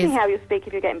advert it is. It's amazing how you speak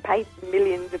if you're getting paid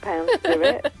millions of pounds to do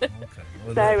it.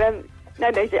 So,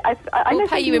 I We'll know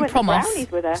pay you in promos.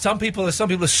 brownies with her. Some people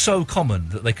are so common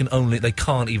that they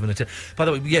can't even attend. By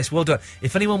the way, yes, well done.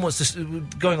 If anyone wants to,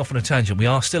 going off on a tangent, we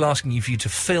are still asking you for you to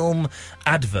film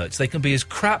adverts. They can be as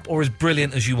crap or as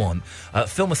brilliant as you want.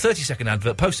 Film a 30-second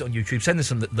advert, post it on YouTube, send us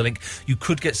the link. You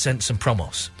could get sent some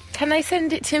promos. Can they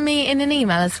send it to me in an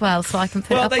email as well, so I can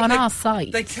put it up on our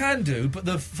site? They can do, but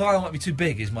the file might be too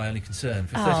big, is my only concern.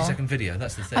 For a 30-second video,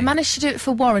 that's the thing. I managed to do it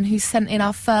for Warren, who sent in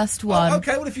our first one. Oh,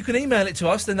 OK, well, if you can email it to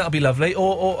us, then that'll be lovely,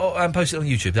 or post it on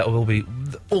YouTube. That will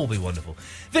all be wonderful.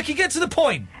 Vicky, get to the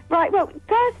point. Right, well,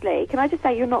 firstly, can I just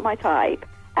say you're not my type?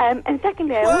 And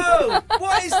secondly... Whoa!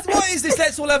 What is this?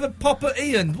 Let's all have a pop at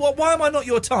Ian. Why am I not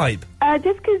your type?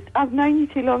 Just because I've known you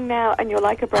too long now and you're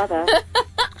like a brother.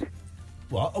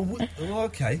 What? Oh,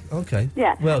 OK.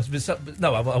 Yeah. Well,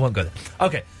 no, I won't go there.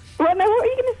 OK. Well, no, what were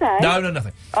you going to say? No,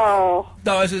 nothing. Oh.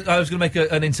 No, I was going to make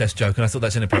an incest joke, and I thought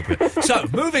that's inappropriate. So,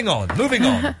 moving on.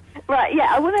 Right, yeah,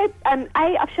 I want to...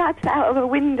 I've shouted out of a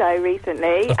window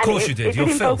recently. Of course you did. You're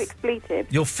filth. Expletives.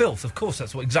 You're filth, of course.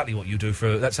 That's exactly what you do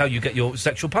that's how you get your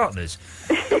sexual partners.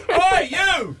 Oi,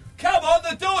 you! Come on,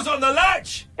 the door's on the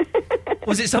latch!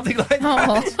 Was it something like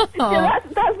that? Yeah,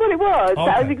 that's what it was. Okay.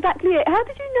 That was exactly it. How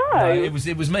did you know?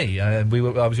 It was me. I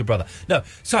was your brother. No,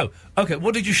 so, OK,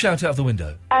 what did you shout out of the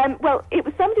window? Well, it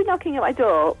was somebody knocking at my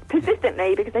door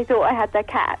persistently because they thought I had their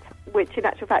cat, which in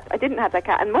actual fact I didn't have their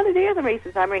cat. And one of the other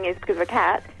reasons I'm ringing is because of a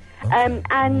cat. Okay.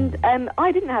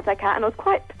 I didn't have their cat, and I was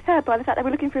quite perturbed by the fact they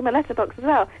were looking through my letterbox as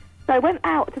well. So I went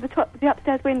out to the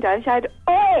upstairs window and shouted,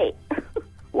 "Oi!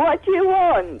 What do you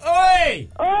want? Oi!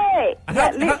 Oi!"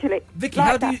 Literally. Vicky,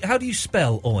 like how do you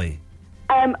spell oi?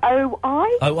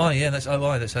 O-I. O-I, yeah, that's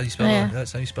O-I. That's how you spell oi.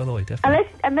 That's how you spell oi, definitely.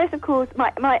 Unless, of course,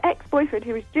 my ex-boyfriend,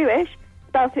 who was Jewish,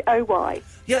 spelled it O-Y.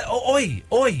 Yeah, oi.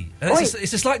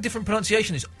 It's a slight different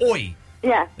pronunciation. It's oi.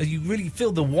 Yeah. You really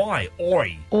feel the Y.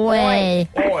 Oi. Oi.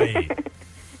 Oi.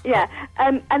 Yeah.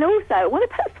 And also, I want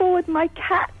to put forward my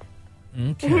cat,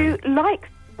 who likes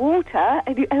water,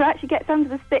 and who actually gets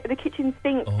under the kitchen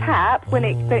sink tap when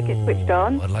it gets switched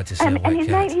on. I'd like to see and his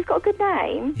name, he's got a good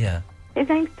name. Yeah. His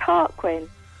name's Tarquin.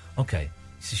 Okay.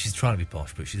 So she's trying to be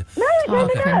posh, but she's... No,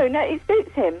 it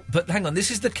suits him. But hang on, this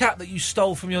is the cat that you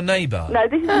stole from your neighbour? No,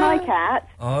 this is my cat.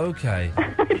 Okay.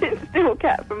 I didn't steal a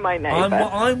cat from my neighbour.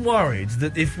 I'm worried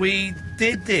that if we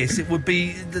did this, it would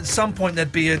be... At some point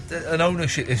there'd be an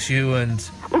ownership issue and...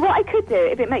 Well, what I could do,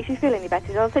 if it makes you feel any better,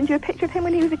 is I'll send you a picture of him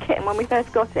when he was a kitten, when we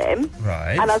first got him.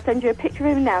 Right. And I'll send you a picture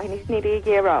of him now, and he's nearly a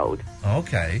year old.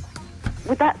 Okay.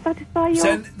 Would that satisfy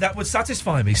you? That would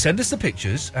satisfy me. Send us the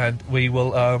pictures, and we will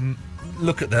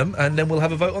look at them, and then we'll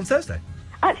have a vote on Thursday.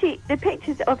 Actually, the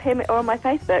pictures of him are on my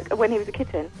Facebook of when he was a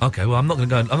kitten. Okay, well, I'm not going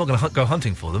to go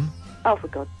hunting for them. Oh, for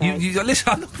God's sake! You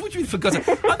listen. What do you mean for God's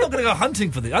sake? I'm not going to go hunting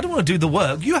for this. I don't want to do the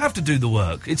work. You have to do the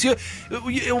work. It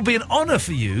will be an honour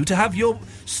for you to have your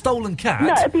stolen cat.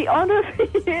 No, it'd be an honour for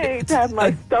you to have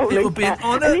my stolen cat. It would be an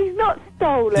honour. And he's not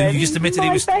stolen. You just admitted he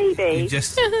was baby. You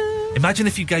just imagine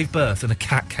if you gave birth and a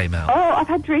cat came out. Oh, I've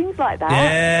had dreams like that.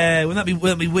 Yeah, wouldn't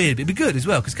that be weird? It'd be good as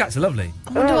well because cats are lovely.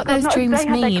 I wonder what those dreams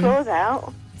mean. They have their claws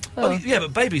out. Well, yeah,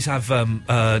 but babies have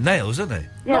nails, don't they?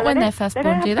 Yeah, not when they're first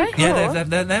born, do they? Yeah, they have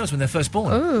their nails when they're first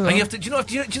born. Ooh. And you have to. Do you know what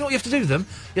you have to do with them?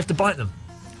 You have to bite them.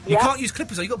 You can't use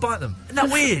clippers, though. You've got to bite them. Isn't that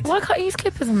weird? Why can't you use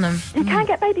clippers on them? You can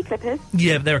get baby clippers.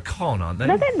 Yeah, but they're a con, aren't they?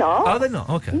 No, they're not. Oh, they're not?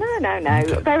 Okay. No.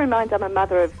 Okay. Bear in mind, I'm a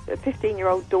mother of a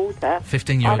 15-year-old daughter.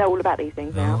 15-year-old. I know all about these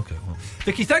things now. Okay. Well,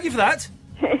 Vicky, thank you for that.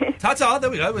 Ta-ta, there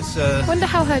we go. I wonder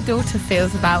how her daughter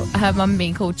feels about her mum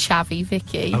being called Chavvy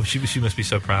Vicky. Oh, she must be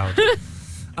so proud.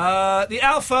 The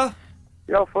Alpha.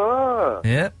 The Alpha.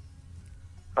 Yeah.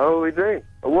 How are we doing?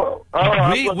 What?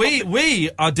 We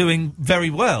are doing very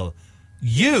well.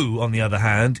 You, on the other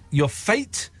hand, your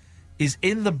fate is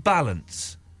in the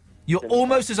balance. You're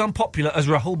almost as unpopular as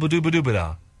Rahul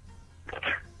Badubadubada.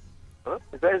 Huh?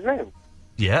 Is that his name?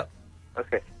 Yeah.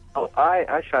 Okay. Oh,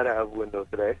 I shot out of a window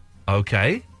today.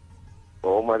 Okay.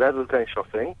 Well, my dad was going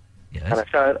shopping. Yes. And I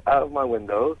shot out of my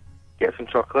window, get some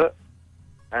chocolate,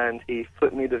 and he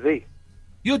flipped me the V.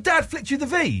 Your dad flipped you the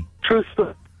V? True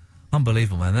story.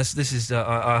 Unbelievable, man. This is.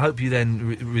 I hope you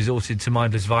then resorted to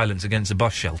mindless violence against a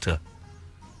bus shelter.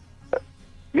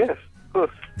 Yes, of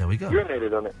course. There we go.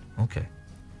 Urinated on it. Okay.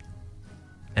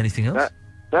 Anything else?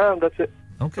 No, that's it.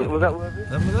 Okay. Was that worth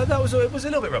it? It was a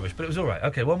little bit rubbish, but it was all right.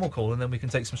 Okay, one more call, and then we can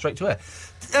take some straight to air.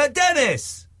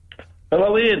 Dennis!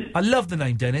 Hello, Ian. I love the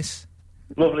name Dennis.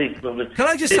 Lovely. Can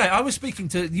I just say, I was speaking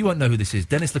to... You won't know who this is.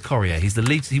 Dennis Le Corrier.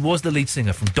 He was the lead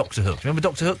singer from Doctor Hook. Remember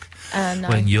Doctor Hook? No.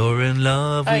 When you're in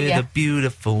love with a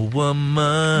beautiful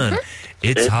woman,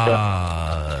 it's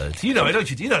hard. You know it, don't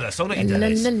you? You know that song, don't you,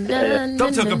 Dennis?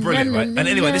 Doctor Hook are brilliant, right? And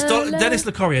anyway, Dennis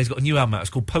Le Corrier's got a new album out. It's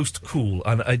called Post Cool,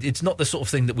 and it's not the sort of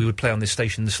thing that we would play on this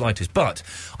station in the slightest, but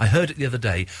I heard it the other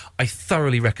day. I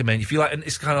thoroughly recommend, if you like, and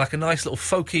it's kind of like a nice little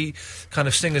folky kind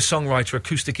of singer-songwriter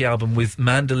acoustic album with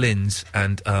mandolins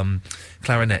and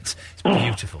clarinets. It's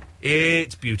beautiful.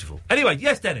 It's beautiful. Anyway,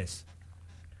 yes, Dennis.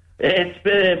 It's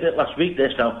been a bit last week,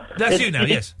 this now. That's you now,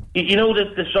 yes. You know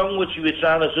the song which you were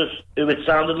trying to who it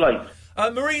sounded like?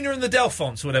 Marina and the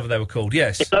Delphonts, or whatever they were called,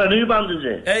 yes. Is that a new band, is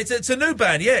it? It's a new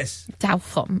band, yes.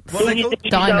 Delphonts. What are they called?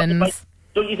 Diamonds.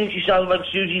 Don't you think she sounded like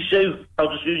Susie Sue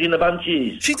out of Susie and the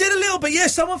Banshees? She did a little bit,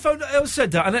 yes. Someone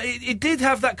said that, and it did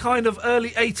have that kind of early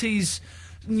 80s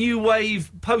new wave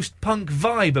post-punk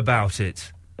vibe about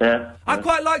it. Yeah. I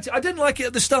quite liked it. I didn't like it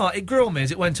at the start. It grew on me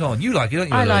as it went on. You like it, don't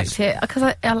you, I Eloise? liked it, because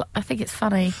I think it's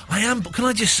funny. Can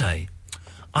I just say,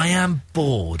 I am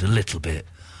bored a little bit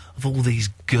of all these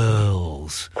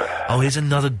girls. Oh, here's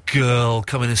another girl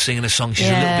coming and singing a song. She's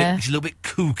a little bit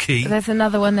kooky. There's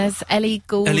another one. There's Ellie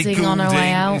Goulding on her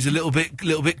way out. Who's a little bit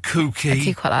kooky. I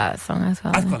do quite like that song as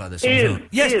well. I quite like that song as well.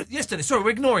 Yes, Dennis. Sorry, we're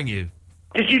ignoring you.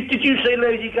 Did you say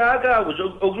Lady Gaga was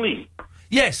ugly?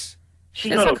 Yes.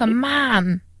 She's like a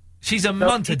man. She's a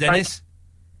munter, Dennis.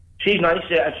 She's nice,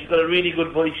 and she's got a really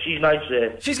good voice. She's nice,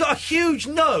 She's got a huge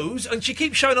nose, and she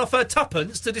keeps showing off her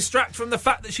tuppence to distract from the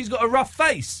fact that she's got a rough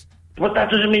face. But that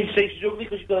doesn't mean to say she's ugly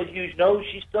because she's got a huge nose.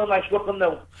 She's still nice looking,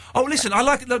 though. Oh, listen, I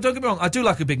like it. No, don't get me wrong. I do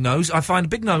like a big nose. I find a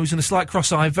big nose and a slight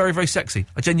cross eye very, very sexy.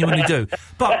 I genuinely do.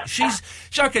 But she's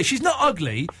not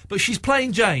ugly, but she's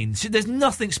plain Jane. There's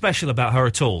nothing special about her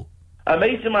at all. A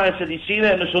mate of mine said he'd seen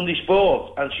her in the Sunday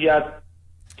Sport, and she had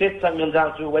tits hanging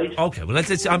down to her waist. Okay, well,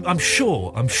 I'm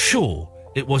sure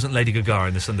it wasn't Lady Gaga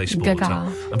in the Sunday Sport.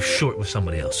 Gaga. I'm sure it was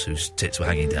somebody else whose tits were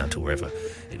hanging down to wherever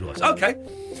it was. Okay.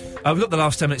 We've got the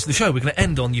last 10 minutes of the show. We're going to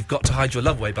end on You've Got to Hide Your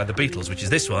Love Away by the Beatles, which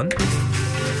is this one.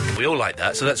 We all like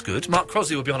that, so that's good. Mark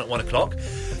Crosley will be on at 1 o'clock.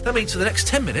 That means for the next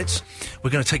 10 minutes, we're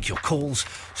going to take your calls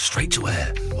straight to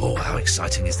air. Oh, how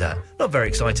exciting is that? Not very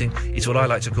exciting. It's what I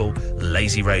like to call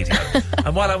lazy radio.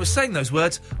 And while I was saying those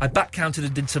words, I back-counted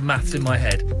and did some maths in my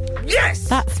head. Yes!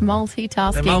 That's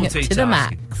multitasking to the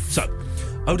max. So,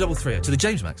 0330 to the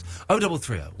James Max.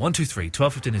 0330 123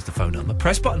 1215 is the phone number.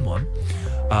 Press button 1.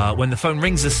 When the phone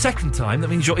rings a second time, that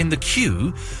means you're in the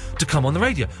queue to come on the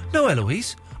radio. No,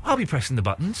 Eloise, I'll be pressing the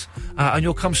buttons, and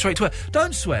you'll come straight to air.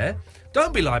 Don't swear.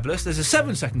 Don't be libelous. There's a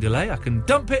 7-second delay. I can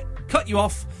dump it, cut you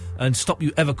off, and stop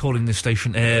you ever calling this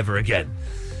station ever again.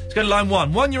 Let's go to line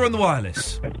 1. 1, you're on the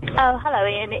wireless. Oh, hello,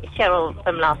 Ian. It's Cheryl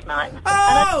from last night.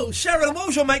 Oh, Cheryl, what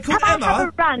was your mate called? Emma? I have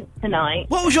a rant tonight.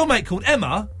 What was your mate called?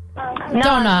 Emma? No,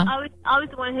 Donna. I was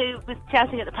the one who was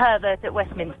shouting at the pervert at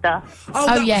Westminster.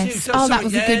 Oh, yes. That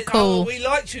was a good call. Oh, we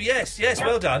liked you, yes,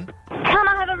 well done. Can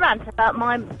I have a rant about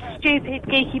my stupid,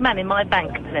 geeky man in my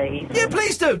bank, please? Yeah,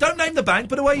 please do. Don't name the bank,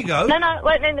 but away you go. No, I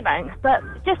won't name the bank. But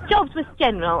just Jobsworth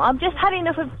General. I'm just had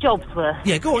enough of Jobsworth.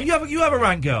 Yeah, go on. You have a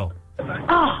rant, girl.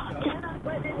 Oh, just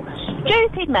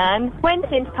stupid man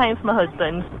went in to pay him for my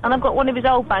husband, and I've got one of his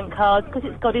old bank cards because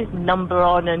it's got his number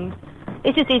on, and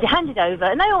it's just easy to hand it over,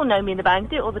 and they all know me in the bank,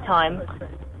 do it all the time.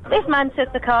 This man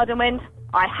took the card and went,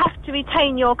 I have to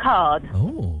retain your card.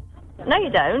 Oh. No, you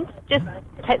don't. Just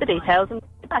take the details and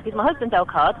give it back. It's my husband's old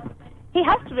card. He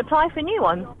has to reply for a new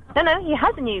one. No, he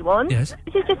has a new one. Yes.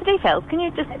 This is just the details. Can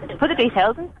you just put the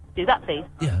details and do that, please?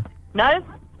 Yeah. No,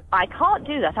 I can't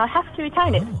do that. I have to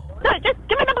retain it. No, just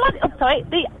give me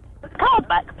the card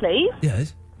back, please.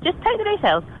 Yes. Just take the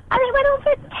details. And it went on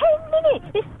for 10 minutes.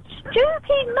 This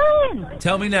stupid man.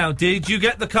 Tell me now, did you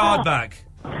get the card back?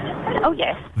 Oh,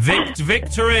 yes.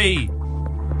 Victory!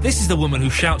 This is the woman who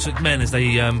shouts at men as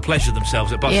they pleasure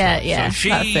themselves at bus stops. Yeah, so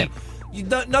that's it.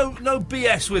 No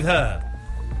BS with her.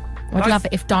 I'd love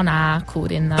it if Donna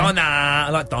called in, though. Donna! I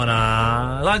like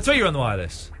Donna. Line 3, you're on the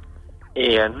wireless.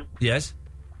 Ian. Yes?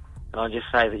 Can I just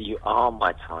say that you are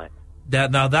my type?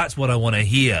 Now that's what I want to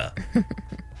hear.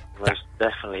 Most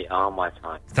definitely are my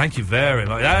type. Thank you very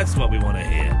much. That's what we want to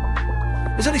hear.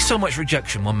 There's only so much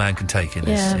rejection one man can take in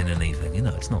in an evening. You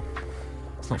know, it's not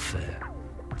fair.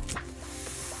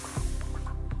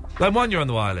 Line 1, you're on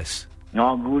the wireless.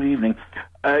 Oh, good evening.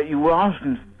 You were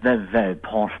asking very, very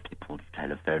posh people to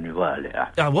telephone you earlier.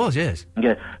 I was, yes.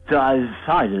 Yeah, so I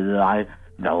decided that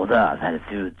I've had a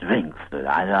few drinks, but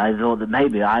I thought that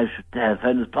maybe I should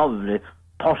telephone as probably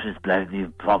poshest bloke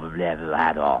you've probably ever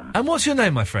had on. And what's your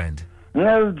name, my friend?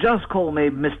 No, just call me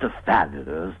Mr.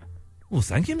 Fabulous. Well,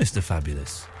 thank you, Mr.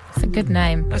 Fabulous. It's a good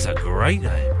name. That's a great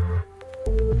name.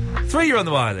 3, you're on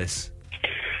the wireless.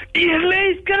 Ian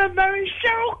Lee's gonna marry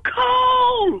Cheryl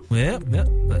Cole! Yeah,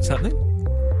 that's happening.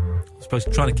 I'm supposed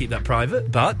to try to keep that private,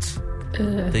 but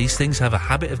these things have a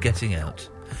habit of getting out.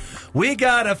 We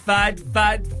gotta fight for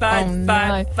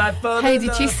Hey,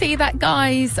 did you see that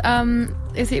guy's,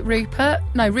 is it Rupert?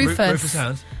 No, Rufus. Rufus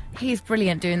Hound. He's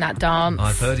brilliant doing that dance.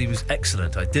 I've heard he was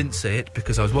excellent. I didn't see it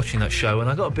because I was watching that show and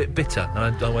I got a bit bitter.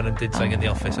 And I went and did something in the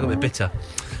office. I got a bit bitter.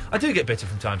 I do get bitter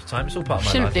from time to time. It's all part of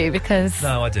my Shouldn't life. do, because...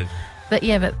 No, I do. But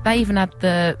they even had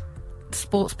the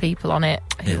sports people on it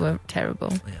who were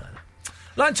terrible.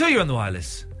 Line 2, you're on the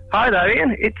wireless. Hi there,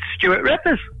 Ian. It's Stuart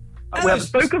Rippers. We haven't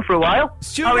spoken for a while.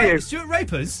 How are you? Stuart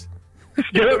Rapers?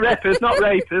 Stuart Rippers, not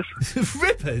Rapers.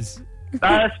 Rippers?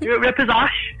 Stuart Rippers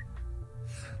Ash.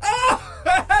 Oh,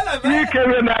 hello, mate. You can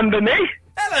remember me.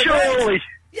 Hello, surely. mate.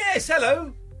 Yes,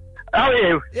 hello. How are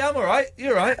you? Yeah, I'm all right.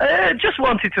 You're all right. Just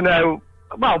wanted to know,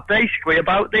 well, basically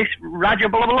about this Raja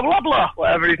blah, blah, blah, blah,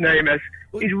 whatever his name is.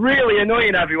 He's really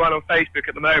annoying everyone on Facebook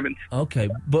at the moment. Okay,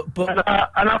 but...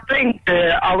 And I think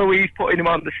Eloise putting him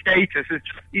on the status,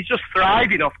 he's just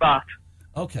thriving off that.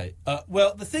 Okay,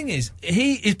 well, the thing is,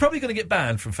 he's probably going to get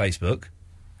banned from Facebook.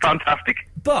 Fantastic.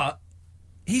 But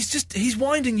he's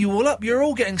winding you all up. You're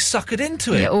all getting suckered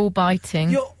into it. You're all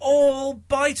biting. You're all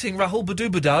biting Rahul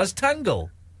Badubada's tangle.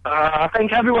 I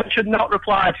think everyone should not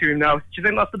reply to him now. Do you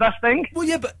think that's the best thing? Well,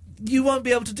 yeah, but you won't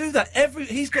be able to do that.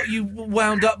 He's got you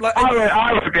wound up like...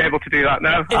 I won't be able to do that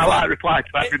now. I won't reply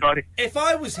to everybody. If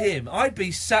I was him, I'd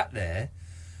be sat there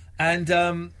and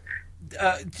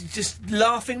just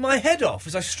laughing my head off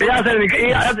as I He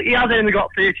has only got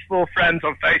 34 friends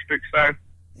on Facebook, so...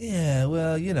 Yeah,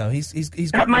 well, you know, he's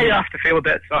I got... may have to feel a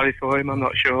bit sorry for him, I'm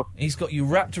not sure. He's got you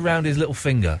wrapped around his little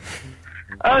finger.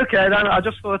 Okay, then I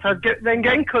just thought I'd get then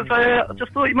again because I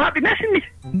just thought you might be messing me.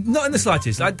 Not in the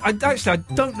slightest. I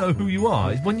don't know who you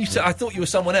are. When you said, I thought you were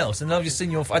someone else, and I've just seen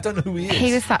your... I don't know who he is.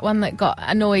 He was that one that got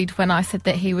annoyed when I said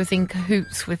that he was in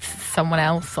cahoots with someone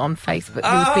else on Facebook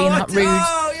who was being rude.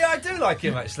 Oh, yeah, I do like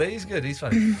him, actually. He's good. He's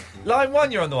funny. Line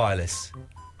 1, you're on the wireless.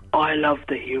 I love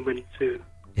The Human too.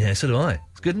 Yeah, so do I.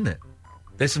 It's good, isn't it?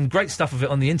 There's some great stuff of it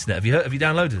on the internet. Have you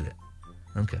downloaded it?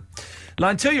 Okay.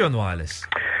 Line 2, you're on the wireless.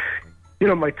 You're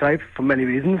not my type for many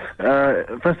reasons.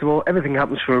 First of all, everything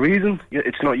happens for a reason.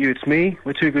 It's not you, it's me.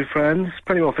 We're two good friends.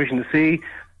 Plenty more fish in the sea.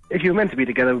 If you were meant to be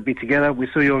together, we'd be together.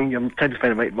 We're so young, I'm trying to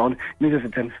find a right one. Neither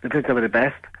of them, the things are the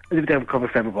best. Let's have a cover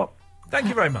for everyone. Thank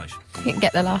you very much. You can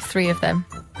get the last 3 of them.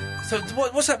 So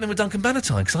what's happening with Duncan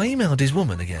Bannatyne? Because I emailed his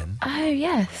woman again. Oh,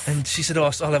 yes. And she said,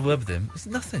 I'll have a word with him. It's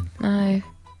nothing. No.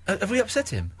 Have we upset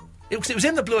him? It was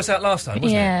him that blew us out last time,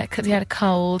 wasn't it? Yeah, because he had a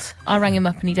cold. I rang him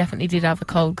up and he definitely did have a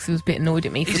cold because he was a bit annoyed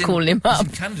at me for calling him up. He's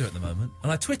in Canada at the moment. And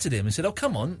I twittered him and said,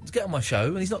 come on, get on my show.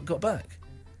 And he's not got back.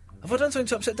 Have I done something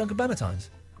to upset Duncan Bannatyne?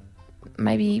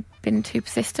 Maybe been too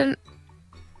persistent.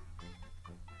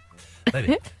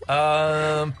 Maybe. Pick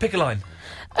a line.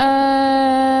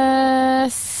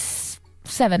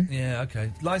 7. Yeah, okay.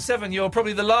 Line 7, you're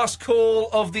probably the last call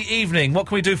of the evening. What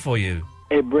can we do for you?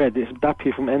 Hey, Brad, it's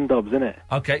Dappy from N-Dubs, isn't it?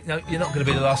 Okay, no, you're not going to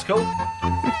be the last call.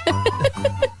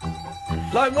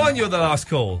 Line 1, you're the last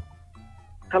call.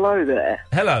 Hello there.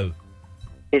 Hello.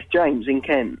 It's James in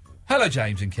Kent. Hello,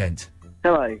 James in Kent.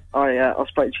 Hello. I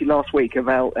spoke to you last week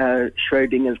about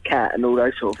Schrodinger's cat and all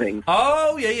those sort of things.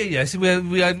 Oh, yeah. So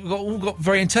we all got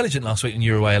very intelligent last week when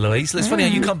you were away, Eloise. It's funny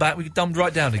how you come back, we dumbed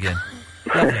right down again.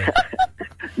 Lovely.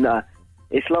 No.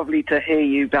 It's lovely to hear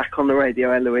you back on the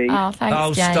radio, Eloise. Oh,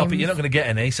 thanks, James. Stop it. You're not going to get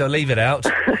any, so leave it out.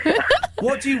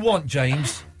 What do you want,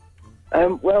 James?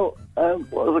 What was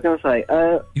I going to say?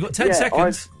 You got 10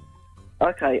 seconds. I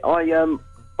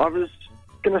was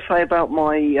going to say about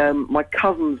my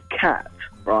cousin's cat,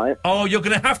 right? Oh, you're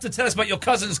going to have to tell us about your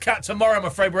cousin's cat tomorrow, I'm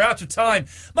afraid. We're out of time.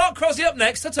 Mark Crosby up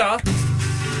next. Ta-ta.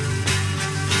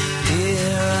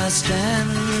 Here I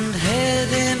stand,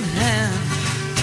 head in